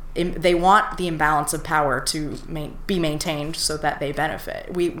they want the imbalance of power to be maintained so that they benefit.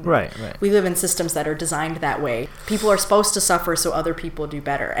 We live in systems that are designed that way. People are supposed to suffer so other people do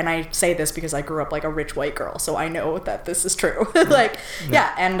better. And I say this because I grew up like a rich white girl, so I know that this is true.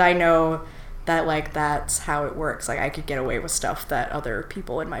 And I know that like that's how it works. Like I could get away with stuff that other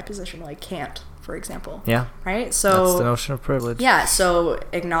people in my position like can't, for example. Yeah. Right? So that's the notion of privilege. Yeah, so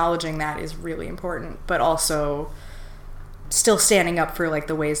acknowledging that is really important, but also still standing up for like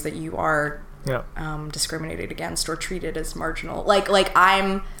the ways that you are discriminated against or treated as marginal. Like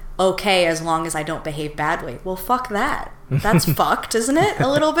I'm okay as long as I don't behave badly. Well, fuck that. That's fucked, isn't it? A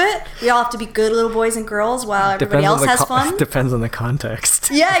little bit. We all have to be good little boys and girls while everybody else has fun. Depends on the context.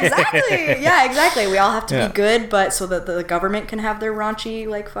 Yeah, exactly. Yeah, exactly. We all have to be good, but so that the government can have their raunchy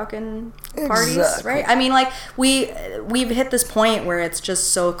like fucking parties, right? I mean, like we've hit this point where it's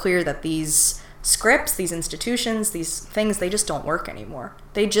just so clear that these scripts, these institutions, these things, they just don't work anymore.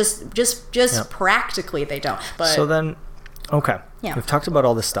 They just practically they don't. But so then, okay, we've talked about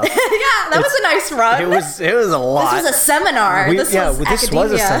all this stuff. That was a nice run. It was a lot. This was a seminar. This was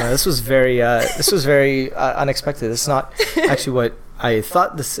a seminar. This was very unexpected. This is not actually what I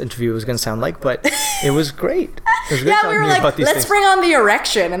thought this interview was going to sound like, but it was great. It was great we were like, let's bring on the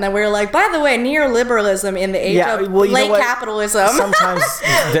erection. And then we were like, by the way, neoliberalism in the age of late capitalism. Sometimes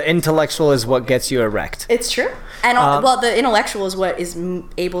the intellectual is what gets you erect. It's true. And the intellectual is what is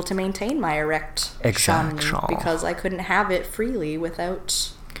able to maintain my erect because I couldn't have it freely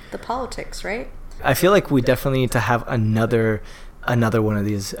without the politics, right? I feel like we definitely need to have another one of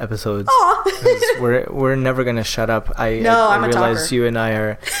these episodes. We're never gonna shut up. I realize you and I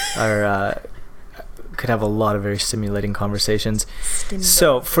are could have a lot of very stimulating conversations.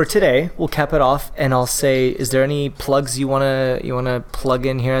 So for today, we'll cap it off, and I'll say, is there any plugs you wanna plug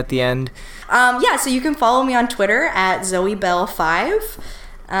in here at the end? So you can follow me on Twitter at ZoeBell5.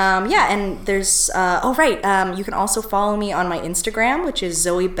 And there's you can also follow me on my Instagram, which is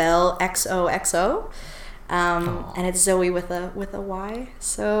ZoeBellXOXO. And it's Zoe with a Y.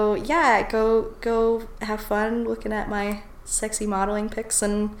 So yeah, go have fun looking at my sexy modeling pics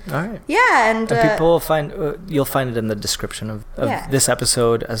and and people will find you'll find it in the description of this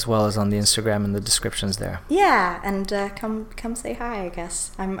episode as well as on the Instagram and the descriptions there. Yeah, and come say hi. I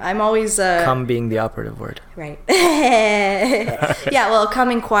guess I'm always come being the operative word. Right. Well, come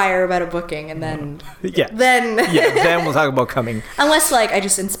inquire about a booking and then then we'll talk about coming. Unless like I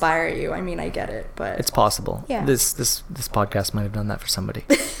just inspire you. I mean, I get it, but it's possible. Yeah. This podcast might have done that for somebody.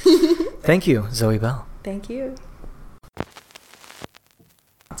 Thank you, Zoe Bell. Thank you.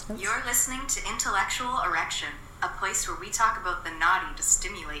 You're listening to Intellectual Erection, a place where we talk about the naughty to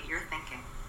stimulate your thinking.